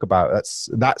to talk about.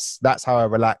 That's how I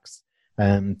relax.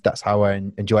 That's how I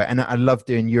enjoy it. And I love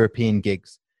doing European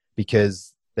gigs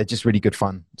because they're just really good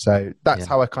fun. So that's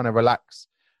how I kind of relax,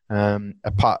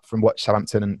 apart from watch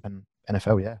Southampton and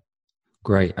NFL. Yeah.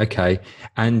 Great. Okay.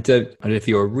 And I don't know if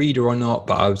you're a reader or not,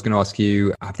 but I was going to ask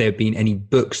you, have there been any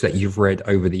books that you've read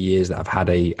over the years that have had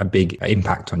a big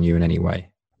impact on you in any way?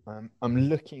 I'm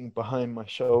looking behind my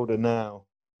shoulder now,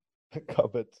 the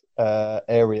cupboard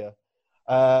area.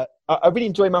 I really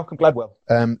enjoy Malcolm Gladwell.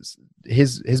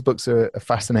 His books are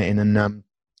fascinating, and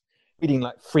reading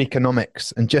like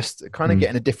Freakonomics and just kind of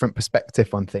getting a different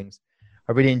perspective on things.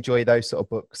 I really enjoy those sort of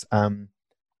books. I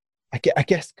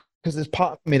guess because there's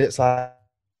part of me that's like,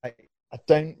 I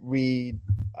don't read.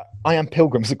 I Am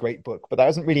Pilgrim's a great book, but that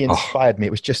hasn't really inspired me.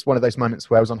 It was just one of those moments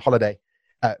where I was on holiday.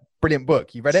 Brilliant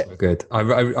book. You read it? So good.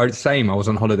 I same. I was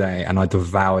on holiday and I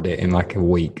devoured it in like a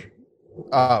week.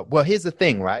 Well, here's the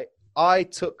thing, right? I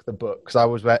took the book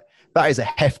because that is a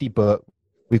hefty book.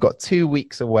 We've got 2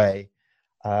 weeks away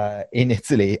in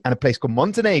Italy and a place called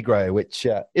Montenegro, which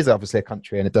is obviously a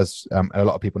country, and it does a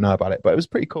lot of people know about it, but it was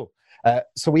pretty cool.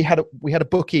 So we had a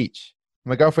book each.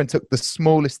 My girlfriend took the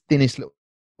smallest, thinnest little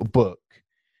book.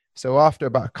 So after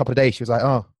about a couple of days, she was like,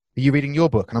 "Oh, are you reading your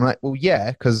book?" And I'm like, "Well,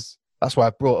 yeah, because that's why I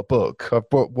brought a book. I've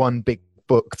brought one big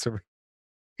book to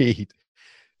read."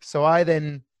 So I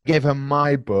then gave her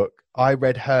my book. I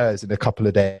read hers in a couple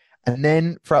of days. And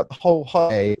then throughout the whole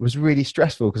holiday, it was really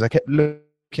stressful because I kept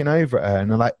looking over at her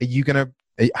and I'm like,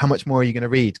 how much more are you going to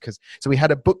read? So we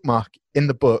had a bookmark in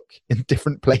the book in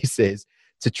different places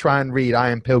to try and read I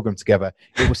Am Pilgrim together.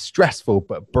 It was stressful,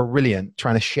 but brilliant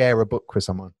trying to share a book with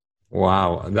someone.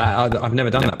 Wow. I've never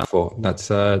done that before.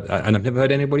 That's and I've never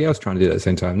heard anybody else trying to do that at the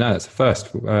same time. No, that's a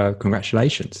first.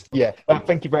 Congratulations. Yeah.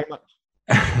 Thank you very much.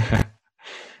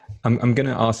 I'm going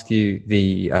to ask you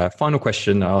the final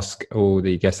question I ask all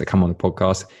the guests that come on the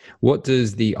podcast. What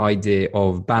does the idea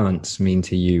of balance mean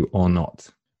to you or not?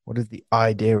 What does the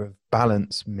idea of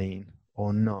balance mean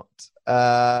or not?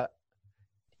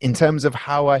 In terms of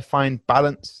how I find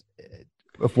balance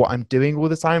of what I'm doing all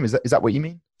the time, is that what you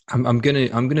mean? I'm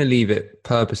gonna leave it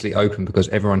purposely open because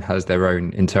everyone has their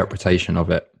own interpretation of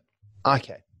it.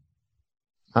 Okay.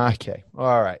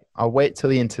 All right. I'll wait till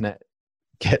the internet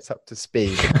gets up to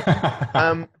speed.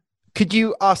 Could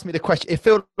you ask me the question? It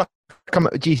feels like I'm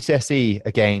at GCSE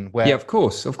again. Where, yeah, of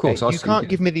course. you can't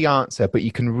give me the answer, but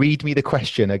you can read me the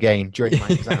question again during my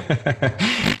exam.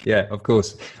 Yeah, of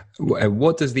course.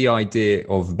 What does the idea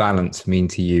of balance mean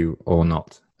to you or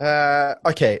not?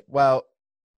 Okay, well,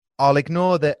 I'll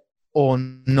ignore the or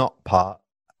not part.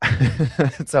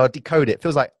 So I'll decode it. It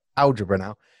feels like algebra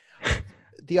now.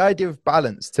 The idea of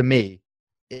balance to me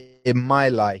in my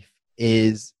life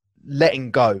is letting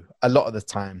go a lot of the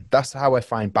time. That's how I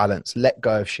find balance. Let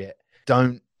go of shit.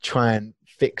 Don't try and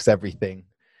fix everything.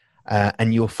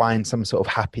 And you'll find some sort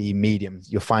of happy medium.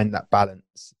 You'll find that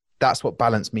balance. That's what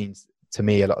balance means to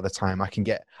me a lot of the time. I can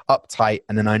get uptight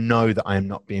and then I know that I am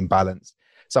not being balanced.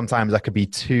 Sometimes I could be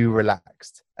too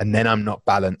relaxed and then I'm not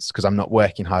balanced because I'm not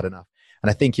working hard enough. And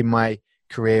I think in my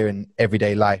career and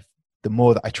everyday life, the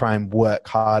more that I try and work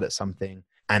hard at something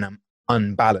and I'm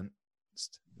unbalanced,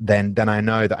 then I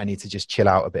know that I need to just chill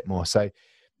out a bit more. So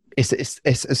it's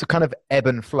a kind of ebb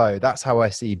and flow. That's how I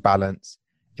see balance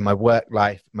in my work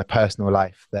life, my personal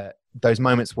life, that those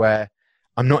moments where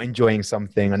I'm not enjoying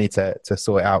something, I need to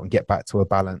sort it out and get back to a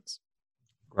balance.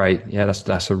 Great. Yeah,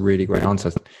 that's a really great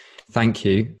answer. Thank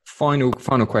you. Final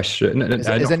question.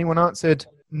 Has anyone answered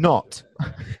not?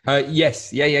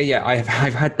 Yes. Yeah. I've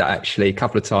had that actually a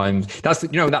couple of times. That's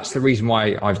the reason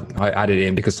why I added it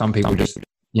in, because some people just,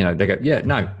 they go, yeah,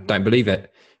 no, don't believe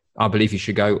it. I believe you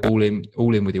should go all in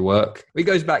with your work. It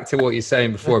goes back to what you're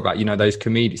saying before about, those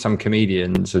some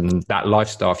comedians and that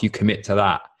lifestyle. If you commit to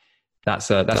that,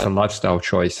 that's a lifestyle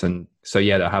choice. And so,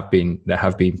 yeah, there have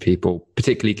been people,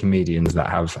 particularly comedians, that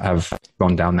have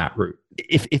gone down that route.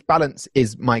 If balance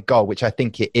is my goal, which I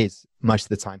think it is most of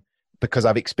the time, because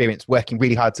I've experienced working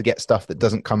really hard to get stuff that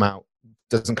doesn't come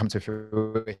to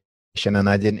fruition, and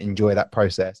I didn't enjoy that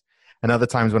process. And other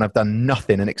times when I've done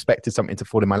nothing and expected something to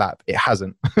fall in my lap, it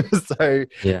hasn't. So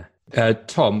yeah.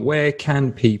 Tom, where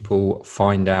can people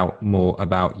find out more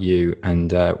about you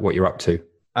and what you're up to?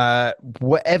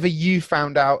 Whatever you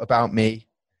found out about me,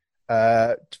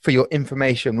 for your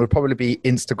information, would probably be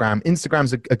Instagram.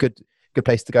 Instagram's a good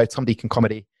place to go. Tom Deacon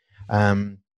Comedy.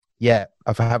 Yeah,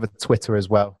 I have a Twitter as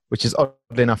well, which is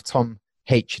oddly enough Tom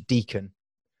H Deacon,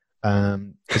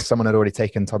 because someone had already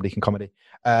taken Tom Deacon Comedy.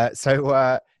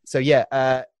 So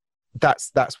yeah,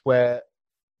 that's where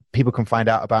people can find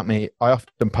out about me. I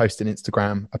often post on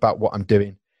Instagram about what I'm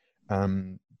doing,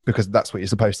 because that's what you're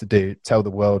supposed to do. Tell the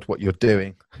world what you're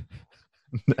doing,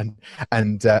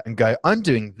 and go, I'm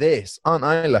doing this, aren't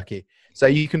I lucky? So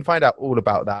you can find out all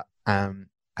about that. And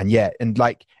yeah, and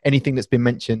like anything that's been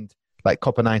mentioned, like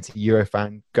Copper 90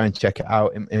 Eurofan, go and check it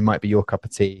out. It might be your cup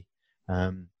of tea.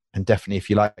 And definitely if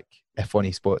you like F1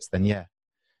 esports, then yeah,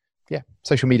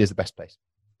 social media is the best place.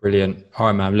 Brilliant. All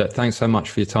right, man. Look, thanks so much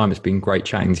for your time. It's been great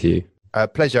chatting to you.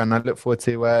 Pleasure. And I look forward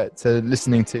to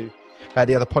listening to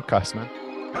the other podcasts, man.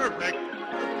 Perfect.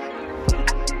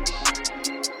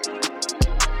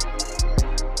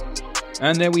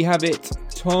 And there we have it.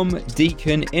 Tom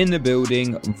Deacon in the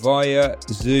building via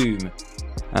Zoom.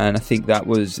 And I think that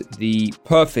was the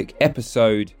perfect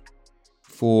episode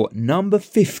for number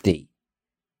 50.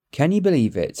 Can you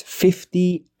believe it?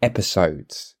 50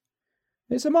 episodes.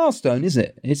 It's a milestone, isn't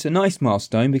it? It's a nice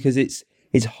milestone because it's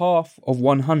half of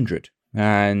 100.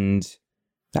 And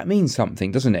that means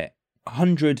something, doesn't it?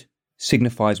 100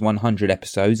 signifies 100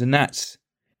 episodes, and that's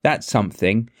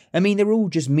something. I mean, they're all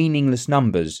just meaningless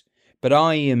numbers, but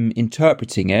I am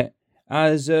interpreting it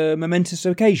as a momentous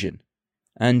occasion.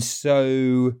 And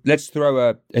so let's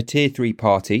throw a tier 3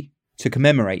 party to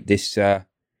commemorate this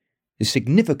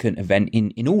significant event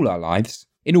in all our lives.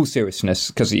 In all seriousness,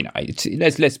 because, you know,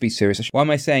 let's be serious. Why am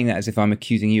I saying that as if I'm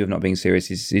accusing you of not being serious?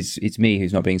 It's me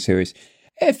who's not being serious.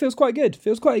 It feels quite good.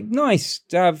 Feels quite nice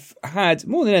to have had,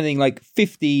 more than anything, like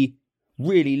 50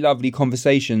 really lovely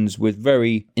conversations with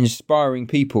very inspiring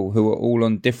people who are all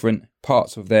on different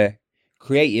parts of their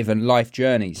creative and life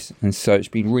journeys. And so it's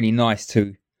been really nice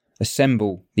to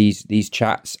assemble these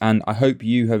chats, and I hope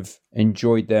you have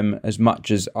enjoyed them as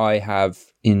much as I have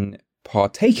in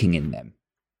partaking in them.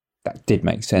 That did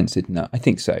make sense, didn't it? I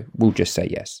think so. We'll just say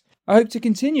yes. I hope to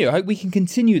continue. I hope we can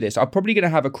continue this. I'm probably going to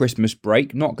have a Christmas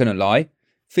break, not going to lie.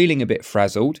 Feeling a bit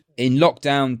frazzled. In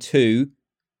lockdown 2,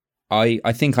 I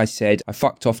think I said I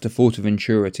fucked off to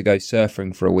Fuerteventura to go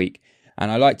surfing for a week.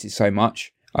 And I liked it so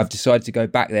much, I've decided to go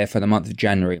back there for the month of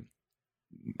January.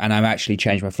 And I've actually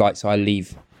changed my flight, so I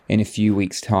leave in a few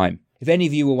weeks' time. If any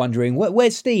of you were wondering,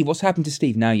 where's Steve? What's happened to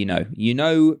Steve? Now you know. You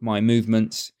know my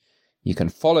movements. You can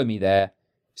follow me there.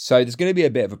 So there's going to be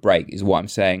a bit of a break, is what I'm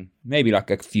saying. Maybe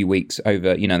like a few weeks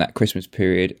over, you know, that Christmas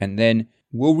period. And then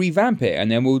we'll revamp it.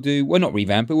 And then we'll do, well, not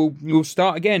revamp it, we'll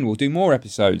start again. We'll do more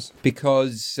episodes.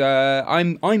 Because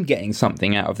I'm getting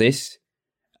something out of this.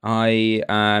 I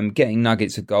am getting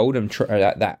nuggets of gold.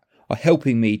 That are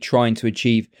helping me trying to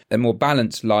achieve a more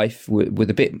balanced life with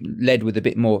a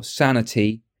bit more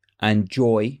sanity and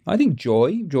joy. I think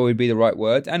joy would be the right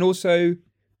word. And also,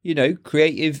 you know,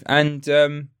 creative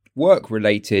and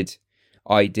work-related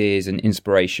ideas and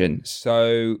inspiration.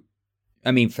 So,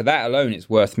 I mean, for that alone, it's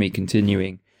worth me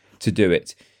continuing to do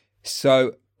it.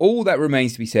 So all that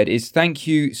remains to be said is thank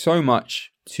you so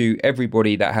much to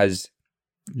everybody that has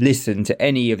listened to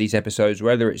any of these episodes,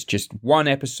 whether it's just one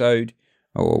episode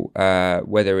or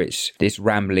whether it's this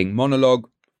rambling monologue,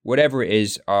 whatever it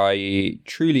is. I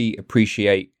truly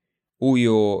appreciate all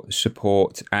your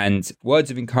support and words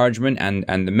of encouragement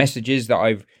and the messages that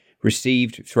I've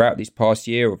received throughout this past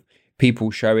year of people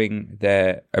showing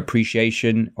their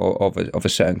appreciation of a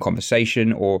certain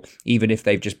conversation, or even if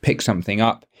they've just picked something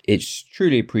up. It's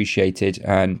truly appreciated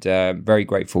and very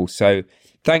grateful. So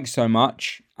thanks so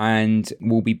much, and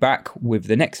we'll be back with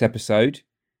the next episode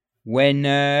when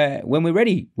we're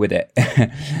ready with it.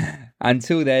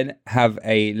 Until then, have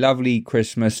a lovely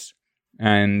Christmas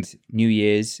and New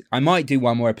Year's. I might do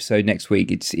one more episode next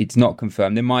week. It's not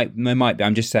confirmed. There might be.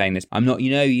 I'm just saying this. I'm not.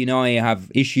 You know. I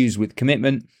have issues with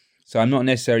commitment, so I'm not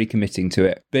necessarily committing to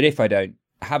it. But if I don't,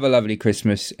 have a lovely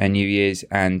Christmas and New Year's,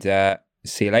 and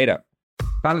see you later.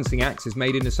 Balancing Acts is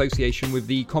made in association with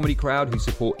the Comedy Crowd, who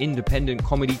support independent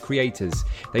comedy creators.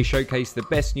 They showcase the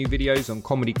best new videos on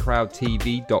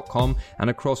comedycrowdtv.com and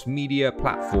across media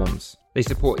platforms. They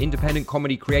support independent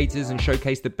comedy creators and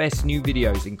showcase the best new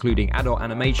videos, including adult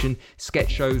animation,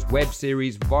 sketch shows, web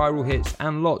series, viral hits,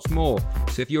 and lots more.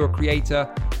 So if you're a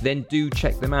creator, then do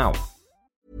check them out.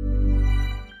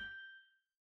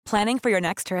 Planning for your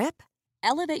next trip?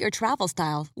 Elevate your travel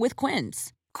style with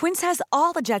Quince. Quince has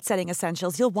all the jet-setting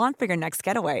essentials you'll want for your next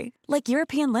getaway, like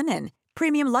European linen,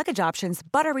 premium luggage options,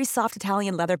 buttery soft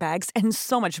Italian leather bags, and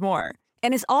so much more.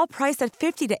 And is all priced at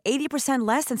 50 to 80%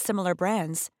 less than similar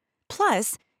brands.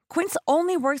 Plus, Quince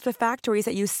only works with factories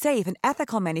that use safe and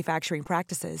ethical manufacturing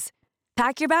practices.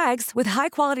 Pack your bags with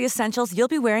high-quality essentials you'll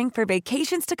be wearing for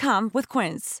vacations to come with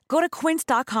Quince. Go to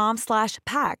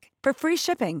quince.com/pack for free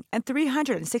shipping and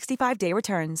 365-day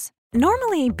returns.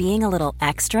 Normally, being a little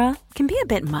extra can be a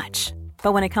bit much,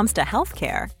 but when it comes to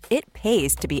healthcare, it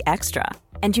pays to be extra.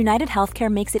 And United Healthcare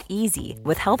makes it easy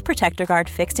with Health Protector Guard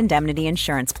fixed indemnity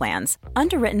insurance plans.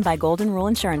 Underwritten by Golden Rule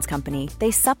Insurance Company, they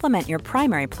supplement your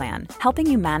primary plan,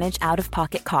 helping you manage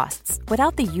out-of-pocket costs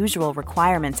without the usual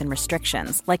requirements and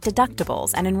restrictions like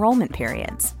deductibles and enrollment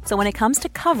periods. So when it comes to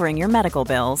covering your medical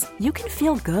bills, you can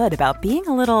feel good about being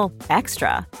a little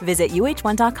extra. Visit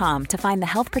UH1.com to find the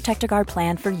Health Protector Guard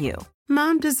plan for you.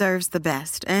 Mom deserves the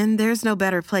best, and there's no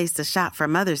better place to shop for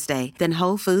Mother's Day than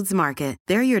Whole Foods Market.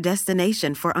 They're your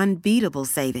destination for unbeatable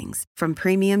savings, from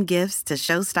premium gifts to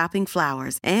show-stopping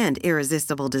flowers and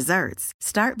irresistible desserts.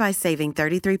 Start by saving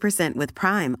 33% with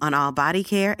Prime on all body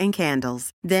care and candles.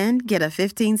 Then get a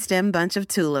 15-stem bunch of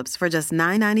tulips for just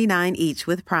 $9.99 each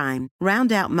with Prime.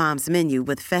 Round out Mom's menu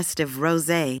with festive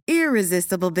rosé,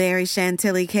 irresistible berry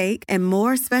chantilly cake, and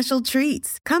more special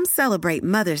treats. Come celebrate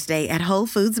Mother's Day at Whole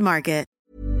Foods Market.